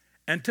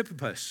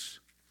 Antipas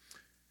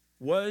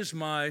was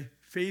my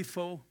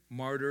faithful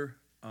martyr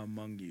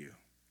among you.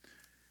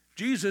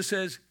 Jesus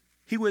says,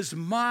 he was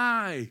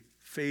my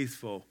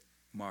faithful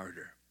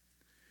martyr.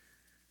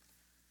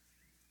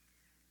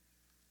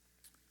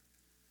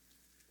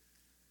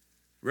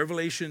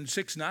 Revelation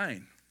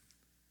 6:9,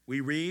 we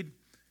read,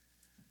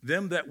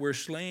 them that were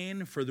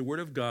slain for the word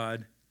of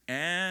God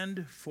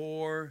and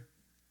for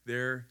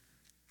their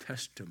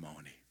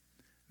testimony,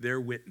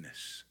 their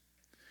witness.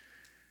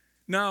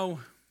 Now,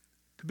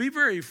 to be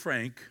very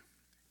frank,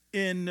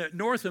 in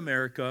North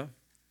America,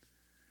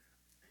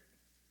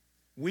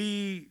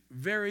 we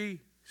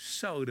very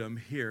seldom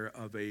hear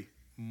of a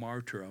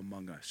martyr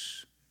among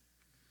us.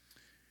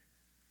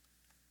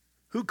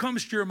 Who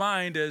comes to your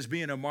mind as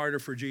being a martyr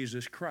for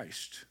Jesus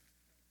Christ?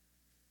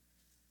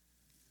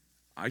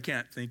 I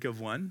can't think of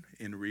one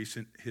in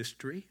recent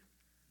history.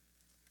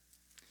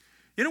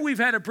 You know, we've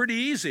had it pretty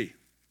easy.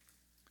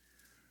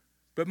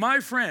 But my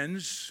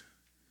friends,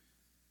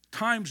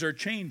 times are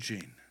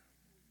changing.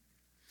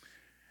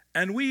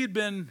 And we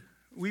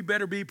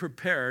better be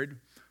prepared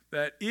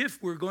that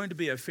if we're going to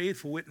be a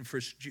faithful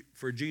witness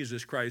for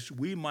Jesus Christ,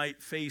 we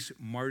might face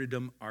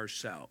martyrdom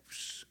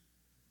ourselves.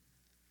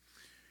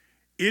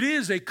 It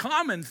is a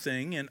common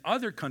thing in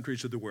other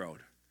countries of the world,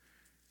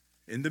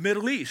 in the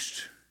Middle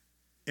East,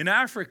 in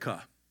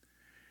Africa.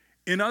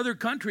 In other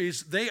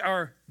countries, they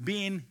are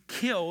being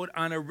killed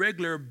on a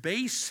regular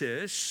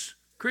basis.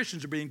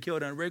 Christians are being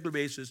killed on a regular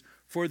basis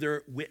for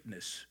their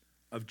witness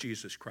of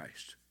Jesus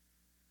Christ.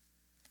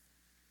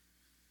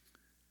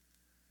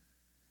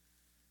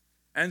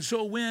 And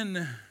so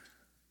when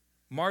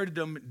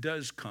martyrdom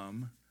does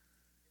come,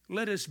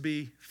 let us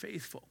be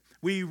faithful.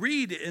 We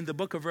read in the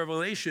book of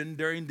Revelation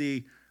during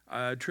the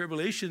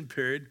tribulation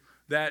period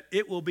that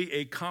it will be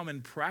a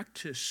common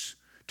practice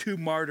to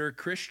martyr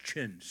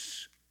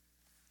Christians.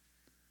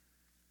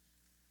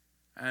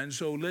 And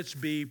so let's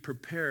be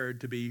prepared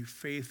to be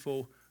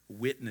faithful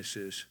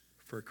witnesses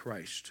for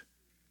Christ.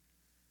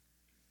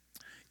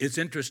 It's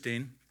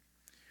interesting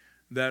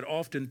that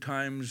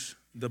oftentimes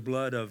the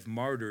blood of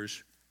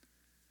martyrs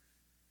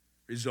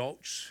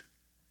results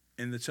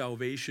in the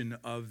salvation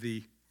of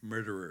the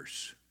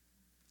murderers.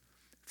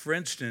 For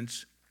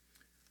instance,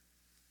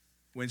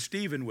 when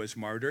Stephen was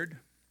martyred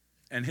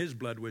and his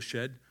blood was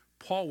shed,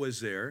 Paul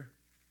was there,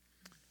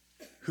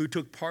 who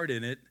took part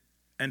in it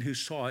and who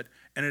saw it,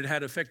 and it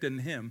had effect on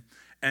him,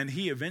 and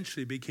he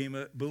eventually became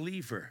a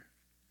believer.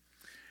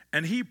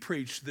 And he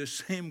preached the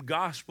same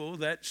gospel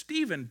that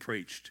Stephen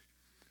preached.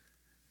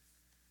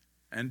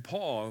 And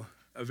Paul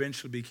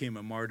eventually became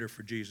a martyr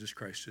for Jesus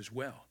Christ as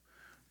well.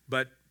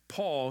 But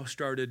Paul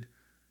started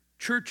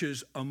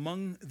churches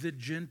among the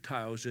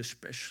Gentiles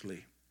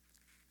especially.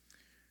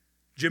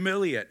 Jim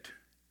Elliot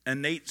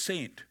and Nate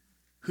Saint,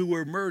 who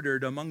were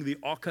murdered among the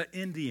Auca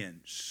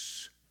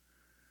Indians.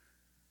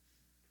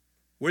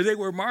 Where they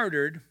were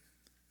martyred,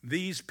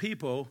 these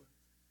people,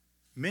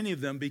 many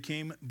of them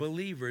became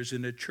believers,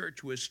 and a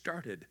church was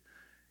started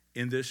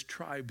in this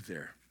tribe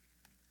there.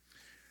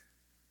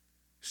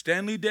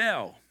 Stanley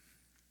Dell,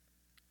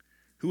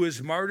 who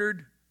was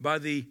martyred by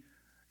the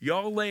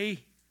Yale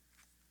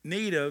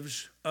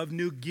natives of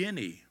New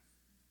Guinea.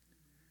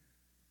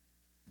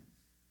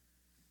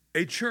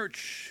 A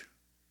church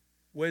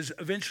was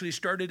eventually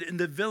started in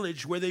the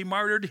village where they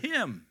martyred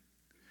him.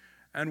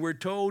 And we're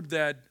told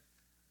that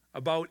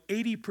about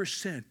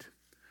 80%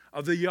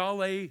 of the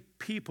Yale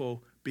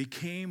people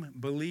became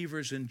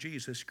believers in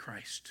Jesus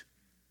Christ.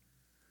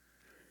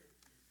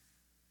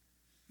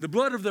 The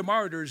blood of the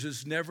martyrs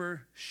is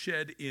never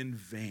shed in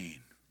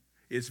vain.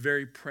 It's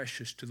very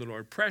precious to the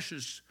Lord.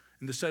 Precious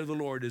in the sight of the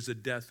Lord is the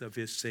death of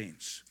his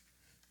saints.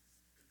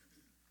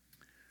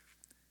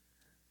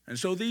 And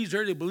so these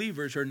early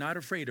believers are not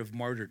afraid of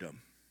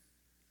martyrdom.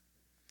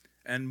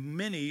 And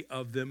many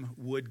of them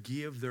would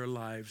give their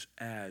lives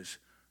as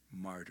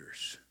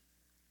martyrs.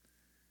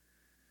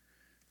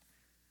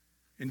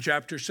 In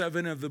chapter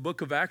 7 of the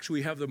book of Acts,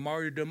 we have the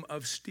martyrdom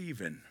of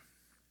Stephen,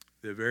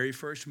 the very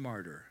first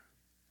martyr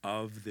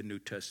of the New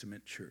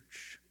Testament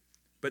church.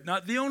 But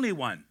not the only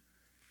one,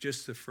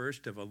 just the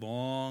first of a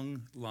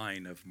long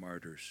line of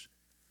martyrs.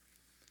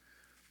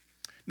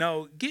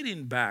 Now,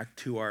 getting back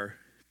to our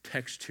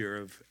text here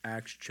of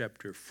Acts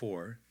chapter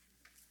 4,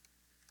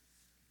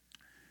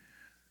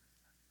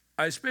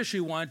 I especially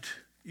want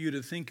you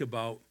to think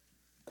about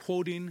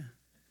quoting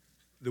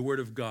the Word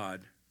of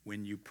God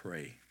when you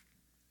pray.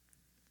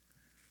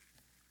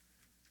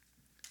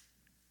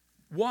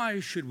 Why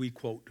should we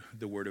quote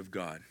the Word of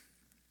God?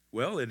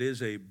 Well, it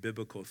is a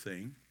biblical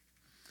thing,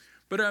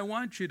 but I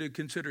want you to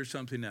consider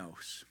something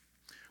else.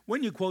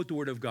 When you quote the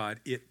Word of God,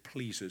 it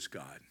pleases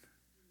God.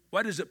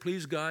 Why does it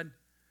please God?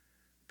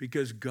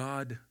 Because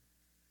God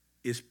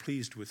is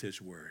pleased with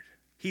his Word.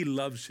 He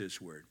loves his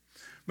Word.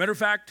 Matter of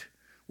fact,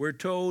 we're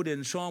told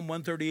in Psalm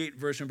 138,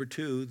 verse number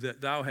 2,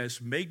 that thou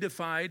hast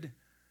magnified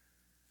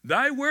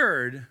thy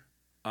Word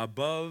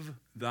above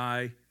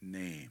thy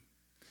name.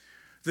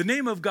 The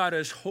name of God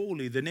is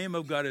holy. The name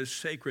of God is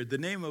sacred. The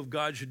name of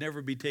God should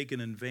never be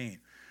taken in vain.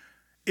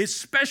 It's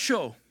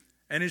special.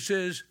 And it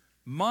says,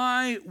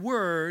 my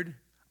word,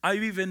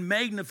 I've even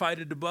magnified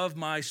it above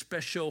my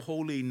special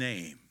holy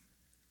name.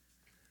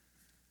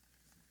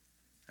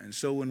 And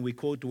so when we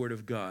quote the Word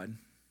of God,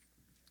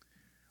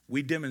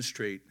 we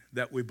demonstrate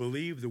that we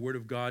believe the Word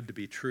of God to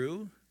be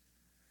true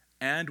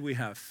and we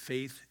have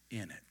faith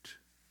in it.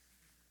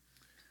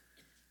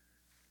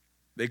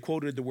 They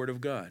quoted the Word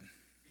of God.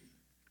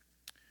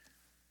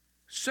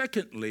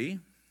 Secondly,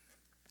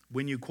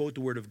 when you quote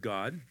the Word of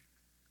God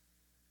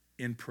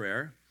in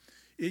prayer,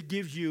 it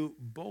gives you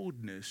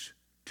boldness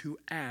to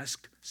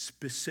ask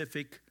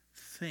specific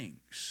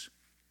things.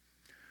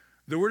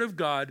 The Word of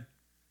God,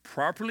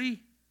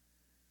 properly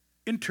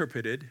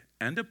interpreted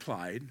and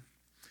applied,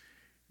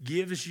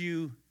 gives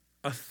you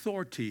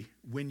authority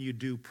when you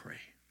do pray.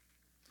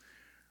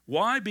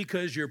 Why?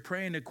 Because you're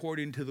praying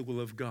according to the will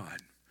of God.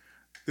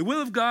 The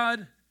will of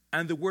God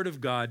and the Word of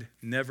God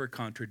never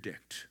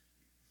contradict.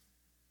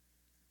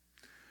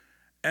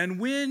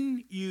 And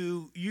when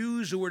you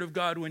use the Word of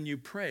God when you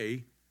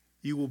pray,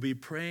 you will be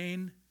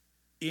praying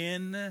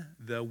in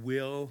the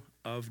will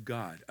of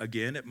God.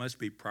 Again, it must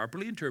be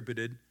properly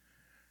interpreted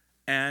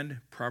and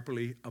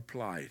properly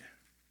applied.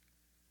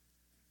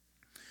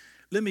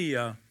 Let me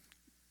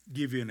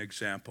give you an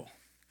example.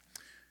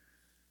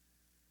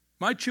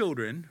 My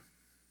children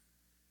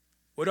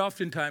would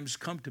oftentimes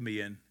come to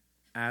me and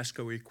ask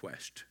a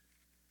request.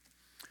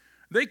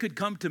 They could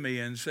come to me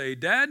and say,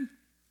 Dad,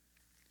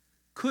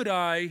 could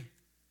I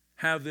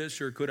have this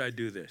or could I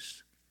do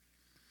this?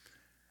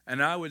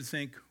 And I would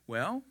think,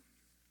 well,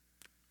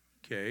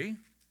 okay.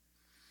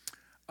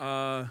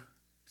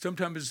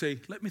 Sometimes I'd say,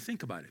 let me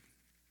think about it.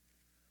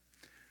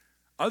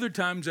 Other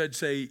times I'd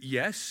say,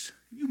 yes,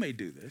 you may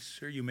do this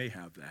or you may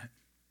have that.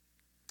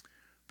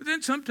 But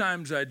then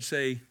sometimes I'd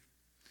say,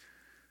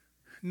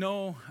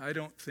 no, I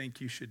don't think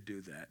you should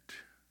do that.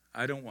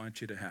 I don't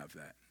want you to have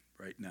that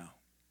right now.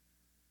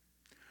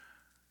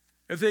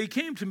 If they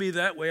came to me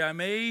that way, I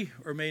may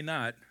or may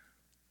not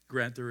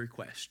grant the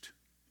request.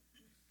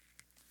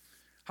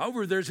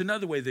 However, there's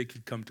another way they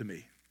could come to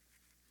me.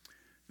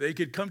 They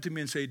could come to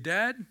me and say,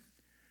 Dad,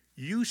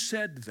 you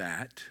said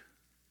that,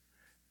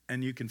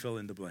 and you can fill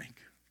in the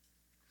blank.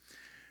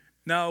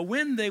 Now,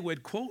 when they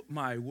would quote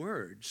my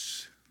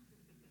words,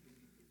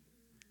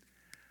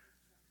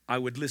 I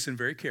would listen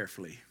very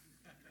carefully.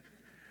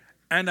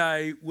 And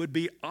I would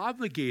be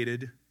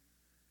obligated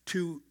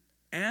to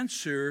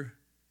answer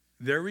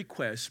their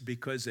requests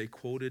because they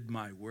quoted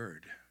my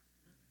word.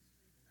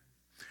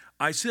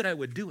 I said I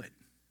would do it.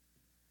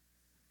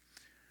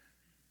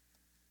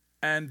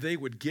 and they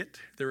would get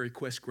their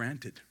request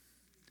granted.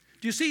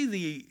 Do you see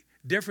the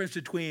difference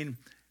between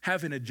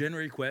having a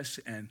genuine request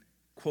and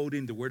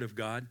quoting the Word of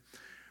God?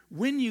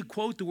 When you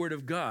quote the Word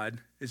of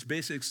God, it's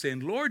basically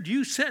saying, Lord,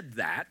 you said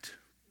that,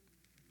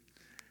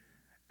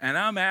 and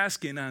I'm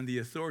asking on the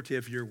authority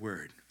of your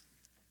Word.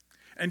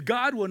 And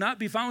God will not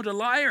be found a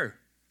liar.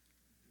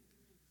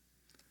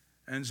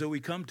 And so we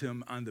come to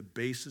him on the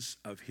basis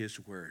of his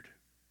Word.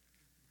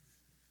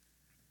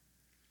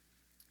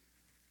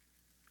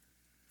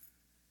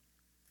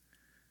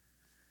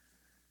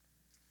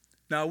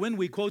 Now, when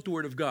we quote the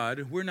Word of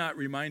God, we're not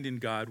reminding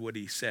God what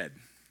he said.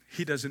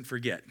 He doesn't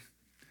forget.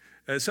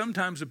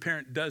 Sometimes a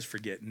parent does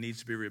forget and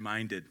needs to be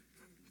reminded.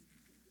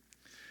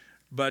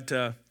 But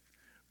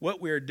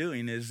what we're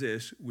doing is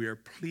this: we are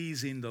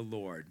pleasing the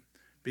Lord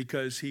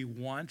because he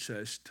wants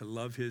us to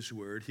love his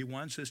Word. He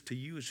wants us to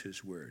use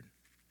his Word.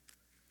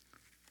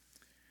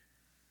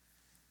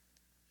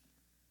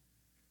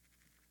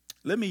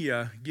 Let me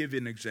give you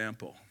an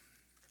example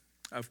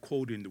of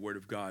quoting the Word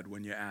of God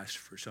when you ask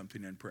for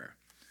something in prayer.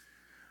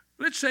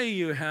 Let's say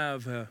you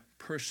have a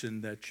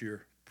person that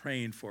you're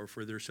praying for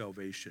their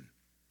salvation.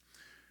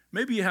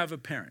 Maybe you have a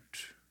parent,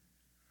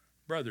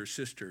 brother,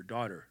 sister,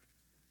 daughter,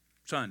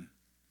 son.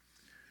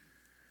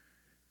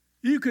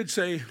 You could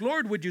say,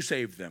 Lord, would you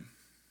save them?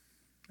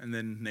 And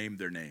then name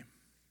their name.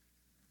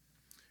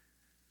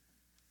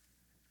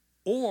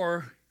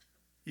 Or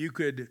you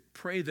could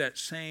pray that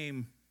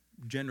same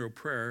general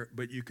prayer,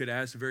 but you could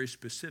ask very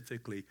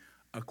specifically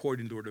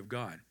according to the Word of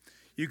God.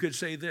 You could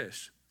say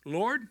this: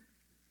 Lord,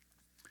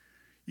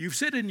 you've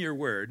said in your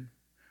Word,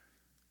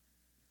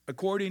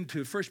 according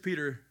to 1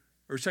 Peter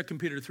or 2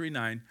 Peter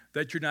 3:9,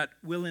 that you're not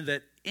willing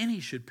that any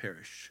should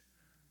perish,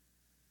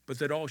 but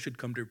that all should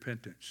come to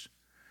repentance.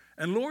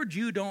 And Lord,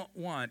 you don't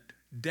want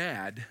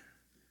Dad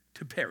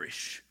to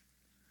perish.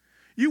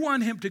 You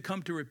want him to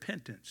come to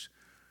repentance.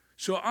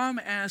 So I'm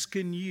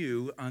asking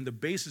you, on the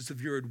basis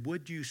of your Word,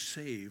 would you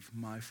save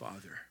my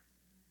father?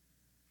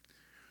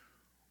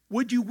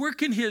 Would you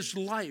work in his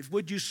life?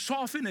 Would you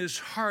soften his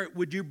heart?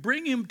 Would you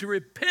bring him to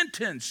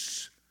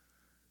repentance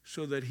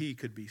so that he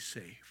could be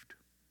saved?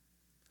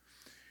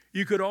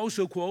 You could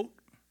also quote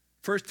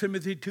 1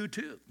 Timothy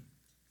 2:2,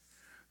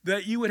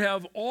 that you would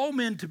have all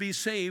men to be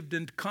saved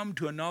and come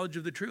to a knowledge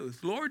of the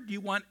truth. Lord,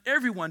 you want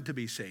everyone to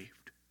be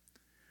saved,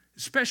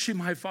 especially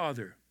my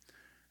father.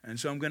 And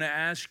so I'm going to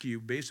ask you,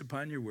 based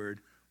upon your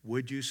Word,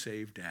 would you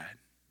save Dad?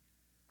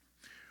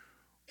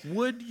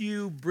 Would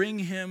you bring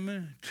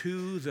him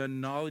to the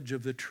knowledge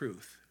of the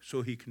truth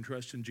so he can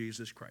trust in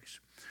Jesus Christ?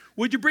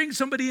 Would you bring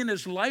somebody in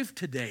his life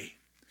today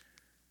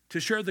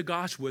to share the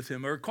gospel with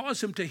him, or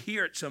cause him to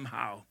hear it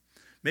somehow,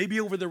 maybe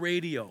over the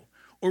radio,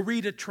 or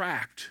read a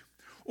tract,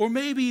 or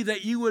maybe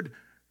that you would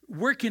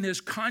work in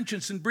his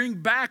conscience and bring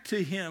back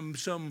to him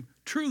some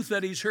truth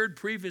that he's heard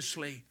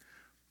previously?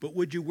 But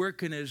would you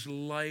work in his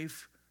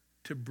life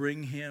to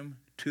bring him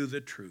to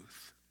the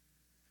truth?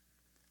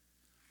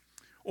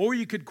 Or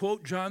you could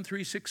quote John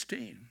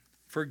 3:16,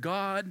 for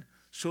God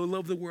so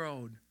loved the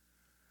world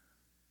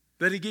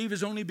that he gave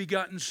his only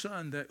begotten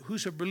Son, that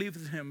whosoever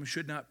believeth in him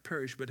should not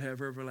perish but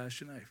have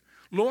everlasting life.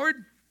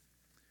 Lord,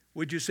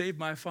 would you save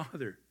my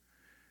father?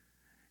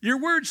 Your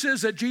Word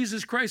says that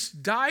Jesus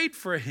Christ died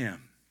for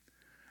him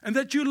and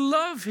that you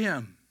love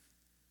him.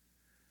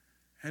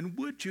 And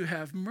would you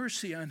have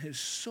mercy on his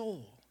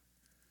soul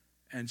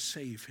and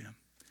save him?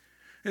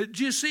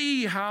 Do you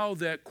see how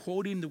that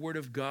quoting the Word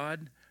of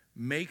God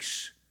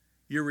makes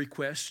your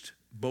request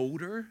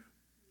bolder,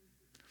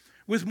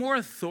 with more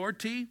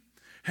authority?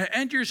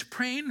 And you're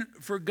praying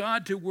for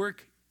God to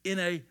work in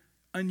an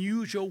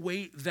unusual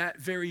way that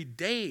very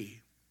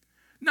day.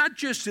 Not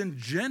just in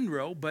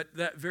general, but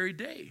that very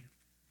day.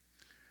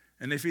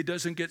 And if he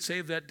doesn't get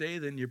saved that day,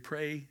 then you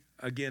pray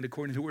again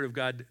according to the Word of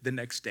God the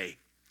next day.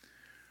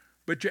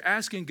 But you're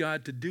asking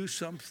God to do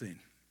something.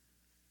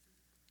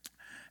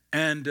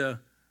 And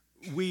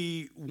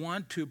we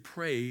want to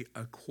pray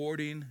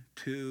according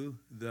to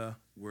the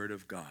Word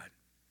of God.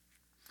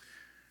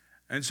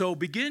 And so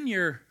begin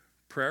your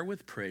prayer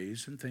with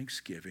praise and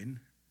thanksgiving.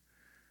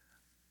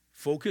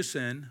 Focus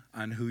in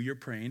on who you're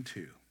praying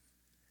to.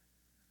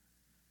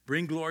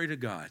 Bring glory to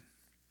God.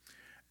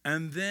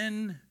 And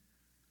then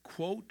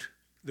quote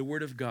the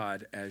Word of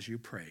God as you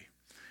pray.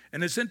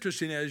 And it's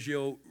interesting, as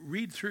you'll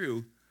read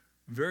through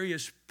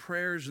various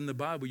prayers in the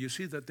Bible, you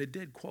see that they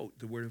did quote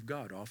the Word of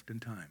God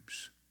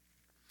oftentimes.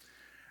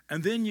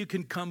 And then you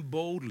can come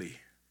boldly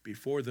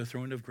before the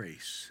throne of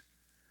grace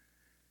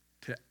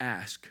to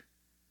ask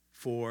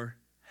for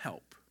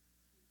help.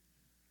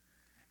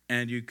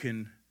 And you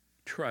can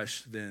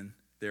trust then,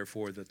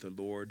 therefore, that the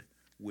Lord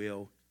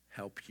will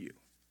help you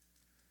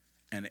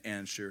and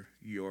answer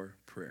your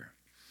prayer.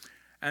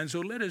 And so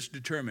let us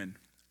determine,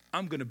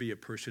 I'm going to be a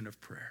person of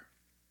prayer.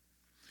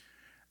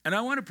 And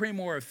I want to pray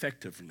more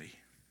effectively.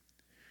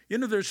 You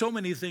know, there's so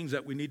many things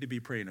that we need to be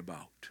praying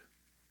about.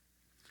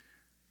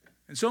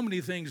 And so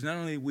many things not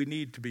only we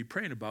need to be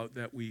praying about,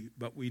 but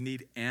we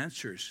need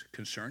answers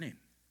concerning.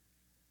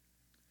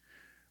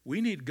 We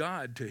need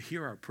God to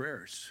hear our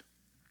prayers.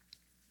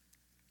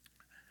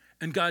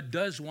 And God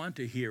does want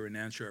to hear and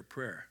answer our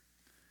prayer.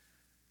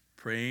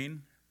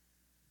 Praying,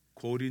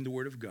 quoting the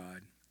Word of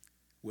God,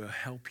 will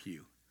help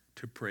you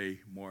to pray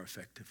more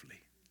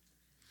effectively.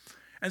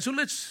 And so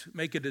let's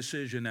make a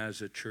decision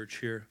as a church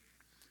here.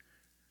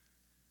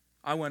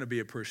 I want to be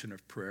a person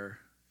of prayer.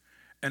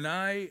 And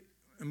I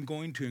am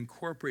going to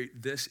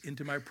incorporate this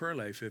into my prayer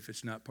life if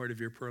it's not part of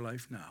your prayer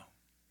life now.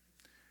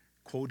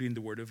 Quoting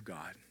the Word of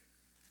God.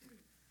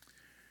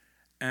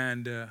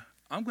 And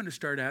I'm going to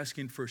start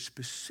asking for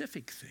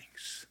specific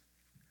things.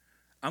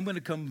 I'm going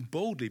to come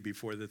boldly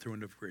before the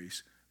throne of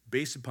grace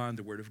based upon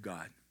the Word of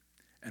God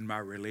and my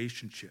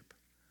relationship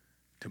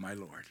to my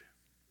Lord.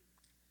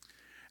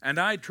 And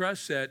I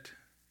trust that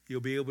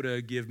you'll be able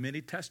to give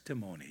many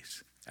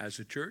testimonies as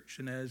a church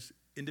and as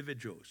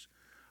individuals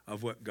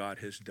of what God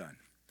has done.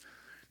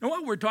 Now,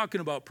 while we're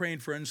talking about praying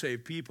for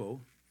unsaved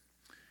people,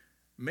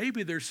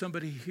 maybe there's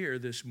somebody here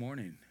this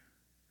morning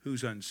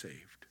who's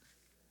unsaved.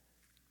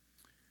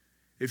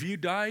 If you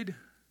died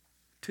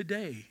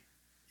today,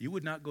 you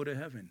would not go to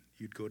heaven.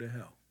 You'd go to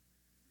hell.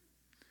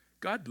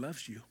 God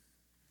loves you.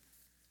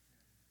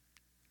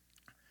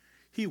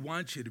 He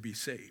wants you to be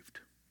saved.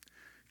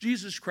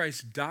 Jesus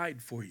Christ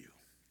died for you.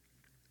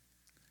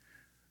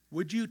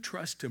 Would you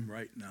trust him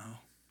right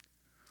now?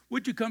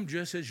 Would you come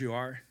just as you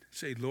are?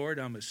 Say, Lord,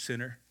 I'm a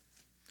sinner.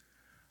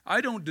 I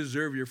don't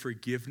deserve your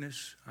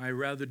forgiveness. I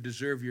rather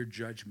deserve your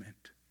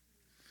judgment.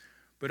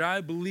 But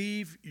I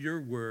believe your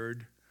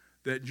word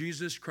that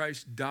Jesus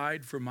Christ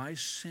died for my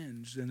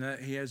sins and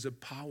that he has the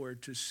power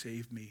to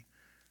save me.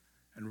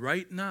 And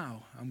right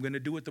now, I'm going to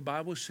do what the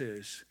Bible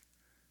says,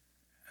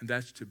 and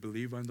that's to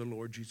believe on the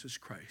Lord Jesus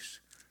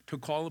Christ, to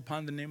call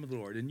upon the name of the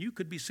Lord. And you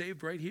could be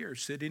saved right here,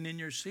 sitting in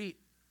your seat.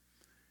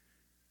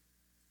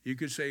 You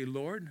could say,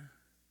 Lord,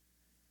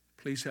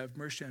 please have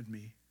mercy on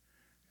me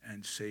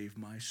and save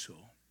my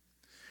soul.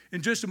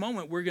 In just a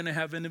moment, we're going to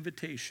have an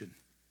invitation.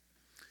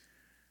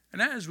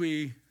 And as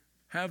we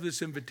have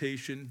this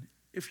invitation,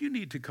 if you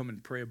need to come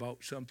and pray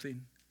about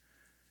something,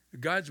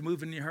 God's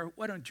moving in your heart,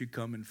 why don't you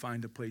come and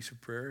find a place of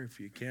prayer? If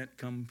you can't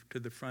come to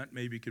the front,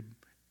 maybe you could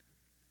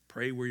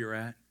pray where you're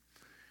at.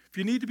 If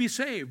you need to be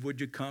saved, would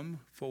you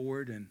come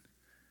forward and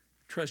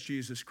trust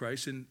Jesus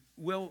Christ? And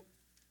we'll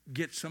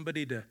get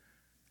somebody to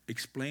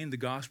explain the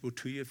gospel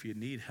to you if you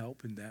need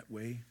help in that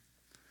way.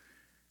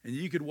 And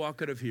you could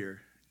walk out of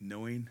here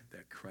knowing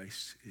that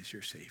Christ is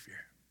your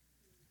Savior.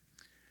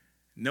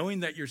 Knowing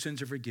that your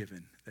sins are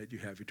forgiven, that you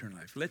have eternal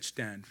life. Let's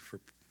stand for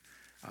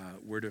a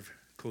word of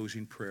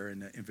closing prayer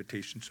and the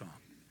invitation song.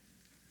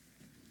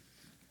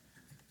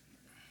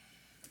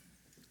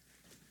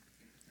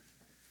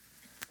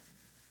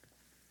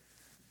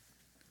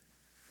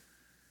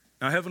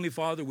 Now, Heavenly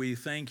Father, we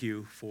thank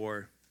you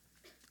for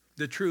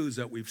the truths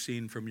that we've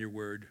seen from your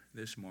word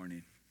this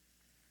morning.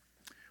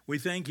 We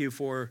thank you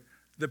for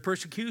the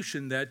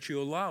persecution that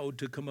you allowed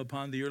to come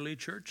upon the early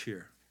church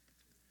here,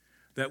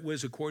 that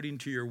was according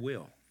to your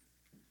will,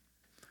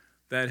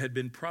 that had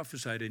been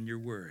prophesied in your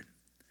word.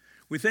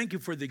 We thank you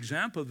for the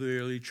example of the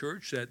early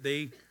church, that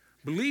they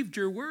believed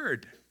your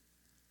word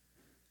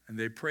and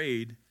they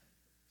prayed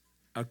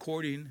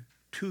according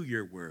to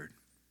your word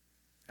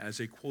as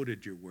they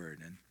quoted your word.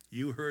 And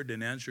you heard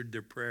and answered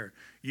their prayer.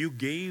 You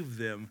gave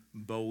them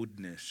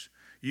boldness.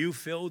 You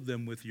filled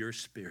them with your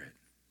spirit.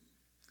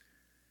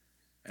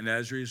 And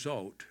as a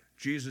result,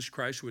 Jesus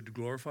Christ was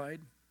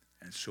glorified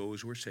and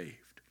souls were saved.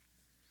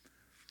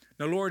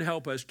 Now, Lord,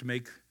 help us to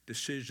make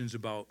decisions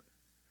about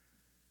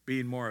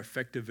being more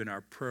effective in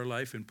our prayer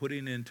life and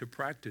putting into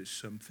practice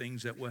some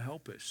things that will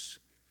help us.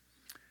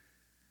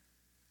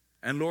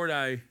 And Lord,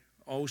 I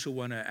also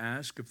want to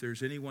ask if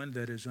there's anyone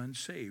that is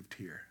unsaved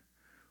here.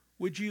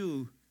 Would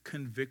you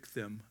convict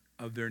them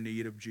of their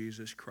need of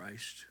Jesus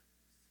Christ?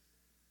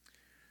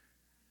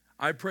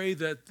 I pray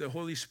that the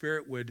Holy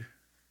Spirit would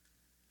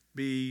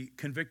be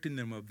convicting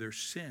them of their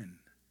sin,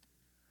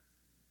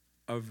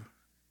 of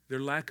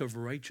their lack of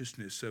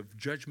righteousness, of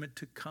judgment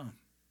to come,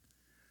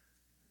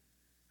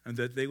 and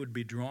that they would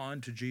be drawn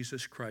to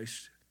Jesus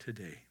Christ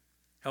today.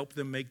 Help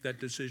them make that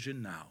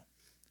decision now,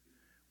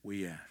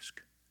 we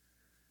ask.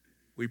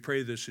 We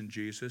pray this in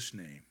Jesus'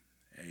 name.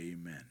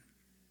 Amen.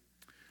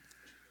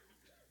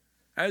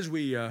 As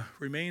we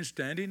remain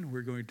standing,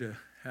 we're going to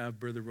have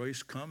Brother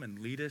Royce come and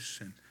lead us.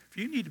 And if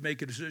you need to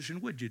make a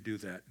decision, would you do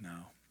that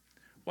now?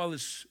 While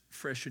it's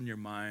fresh in your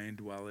mind,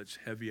 while it's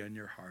heavy on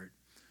your heart.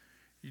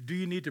 Do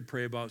you need to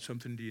pray about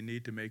something? Do you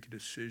need to make a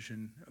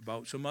decision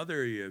about some other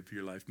area of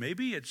your life?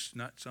 Maybe it's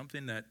not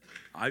something that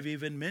I've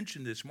even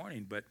mentioned this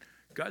morning, but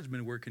God's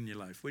been working in your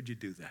life. Would you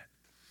do that?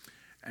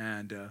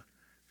 And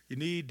you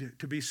need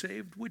to be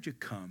saved? Would you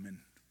come and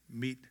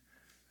meet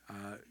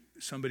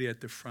somebody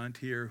at the front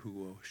here who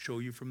will show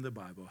you from the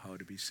Bible how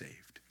to be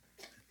saved?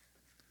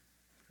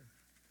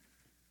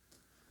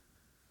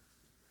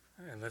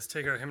 All right, let's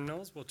take our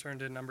hymnals. We'll turn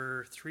to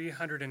number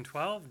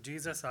 312,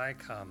 Jesus I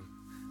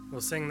Come. We'll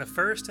sing the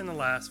first and the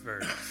last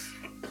verse.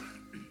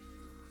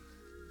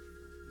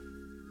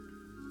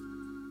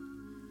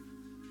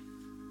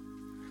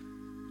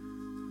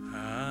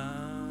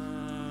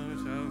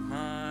 Out of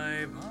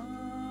my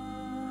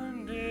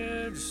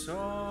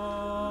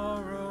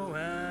sorrow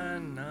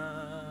and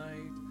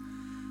night.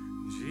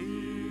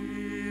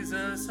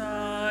 Jesus,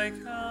 I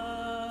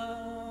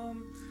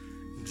come.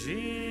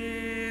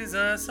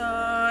 Jesus,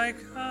 I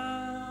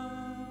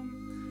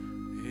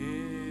come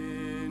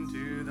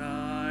into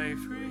thy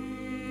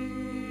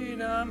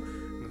freedom,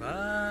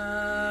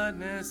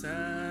 gladness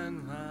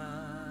and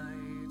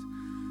light.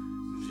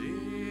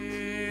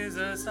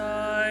 Jesus,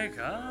 I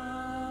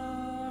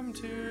come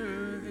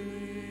to thee.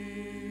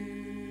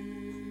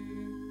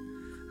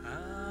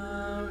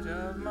 Out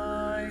of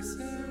my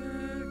sickness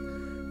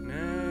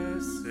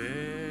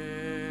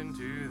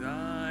into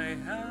thy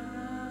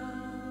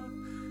help,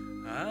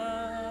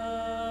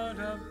 out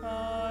of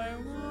my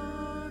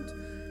want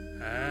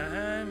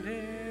and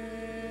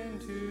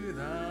into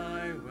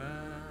thy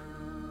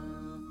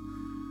wealth,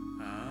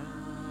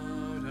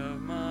 out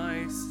of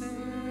my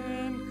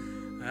sin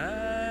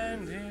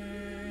and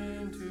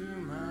into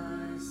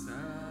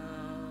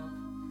myself.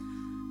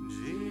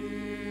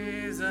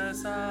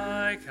 Jesus,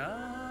 I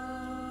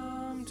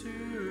come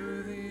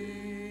to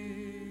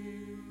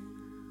thee.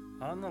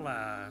 On the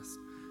last,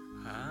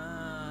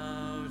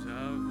 out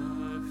of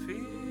the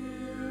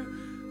fear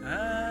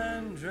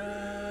and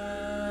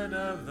dread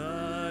of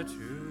the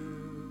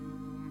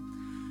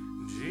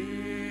tomb,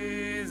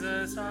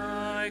 Jesus,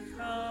 I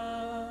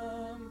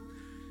come.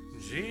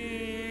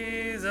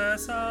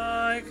 Jesus,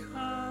 I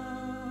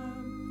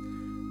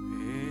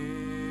come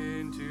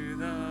into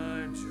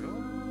the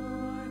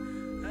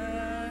joy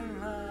and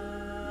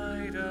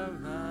light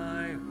of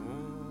thy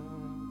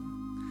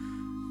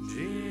home.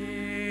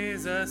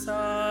 Jesus,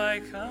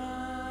 I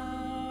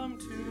come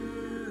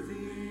to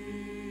thee.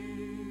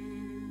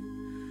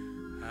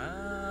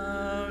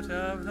 Out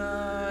of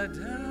the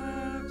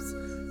depths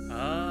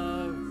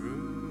of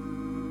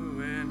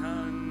ruin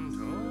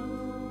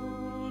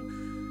untold,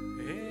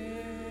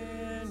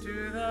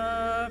 into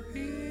the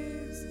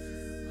peace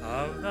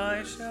of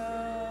thy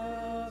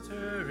sheltering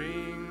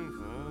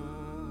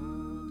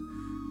fold,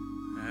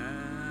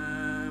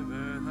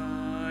 ever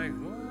thy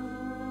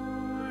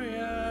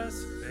glorious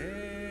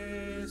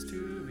face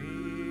to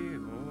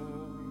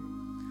behold.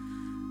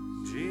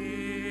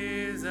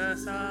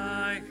 Jesus,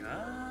 I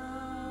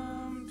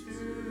come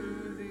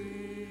to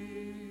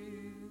thee.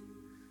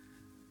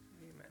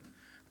 Amen.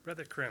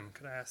 Brother Krim,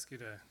 could I ask you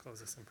to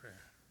close us in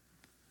prayer?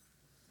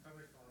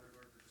 Heavenly Father,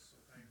 Lord, we're just so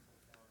thankful,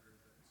 Father,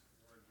 that,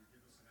 Lord, you give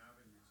us an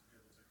avenue to be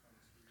able to come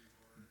to you,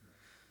 Lord, Lord,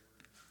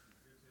 in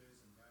good days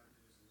and bad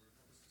days, Lord.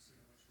 Help us to see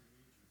how much we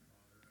need you,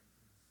 Father.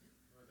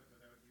 Lord, that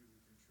without you we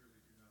can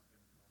truly do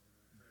nothing, Father. I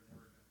pray,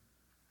 Lord,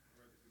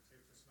 that we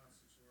take this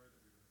message, Lord,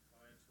 that we would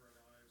apply it to our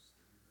lives,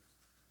 that we would,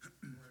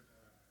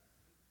 Lord,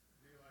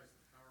 realize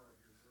the power of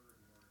your word,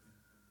 Lord, and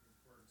the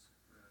importance of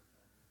prayer,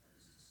 Father. Help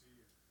us to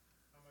see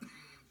how much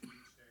we need you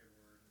each day,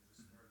 Lord, and just,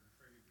 Lord, we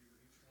pray you be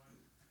with each one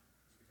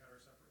as we cut our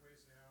separate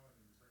ways now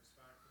and bring us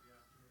back to the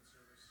afternoon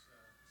service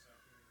this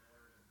afternoon,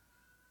 Lord, and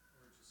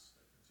Lord, just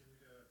continue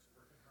to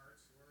work in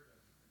hearts, Lord, and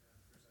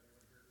if there's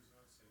anyone here who's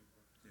not saved,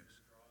 Lord, continue to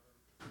draw them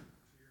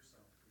to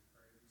yourself. We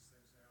pray these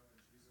things now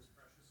in Jesus'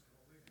 precious and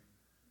holy name.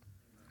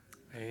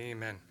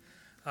 Amen.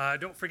 Amen.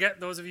 Don't forget,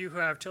 those of you who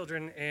have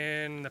children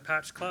in the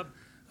Patch Club,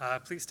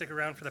 please stick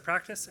around for the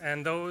practice.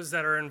 And those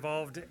that are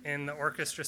involved in the orchestra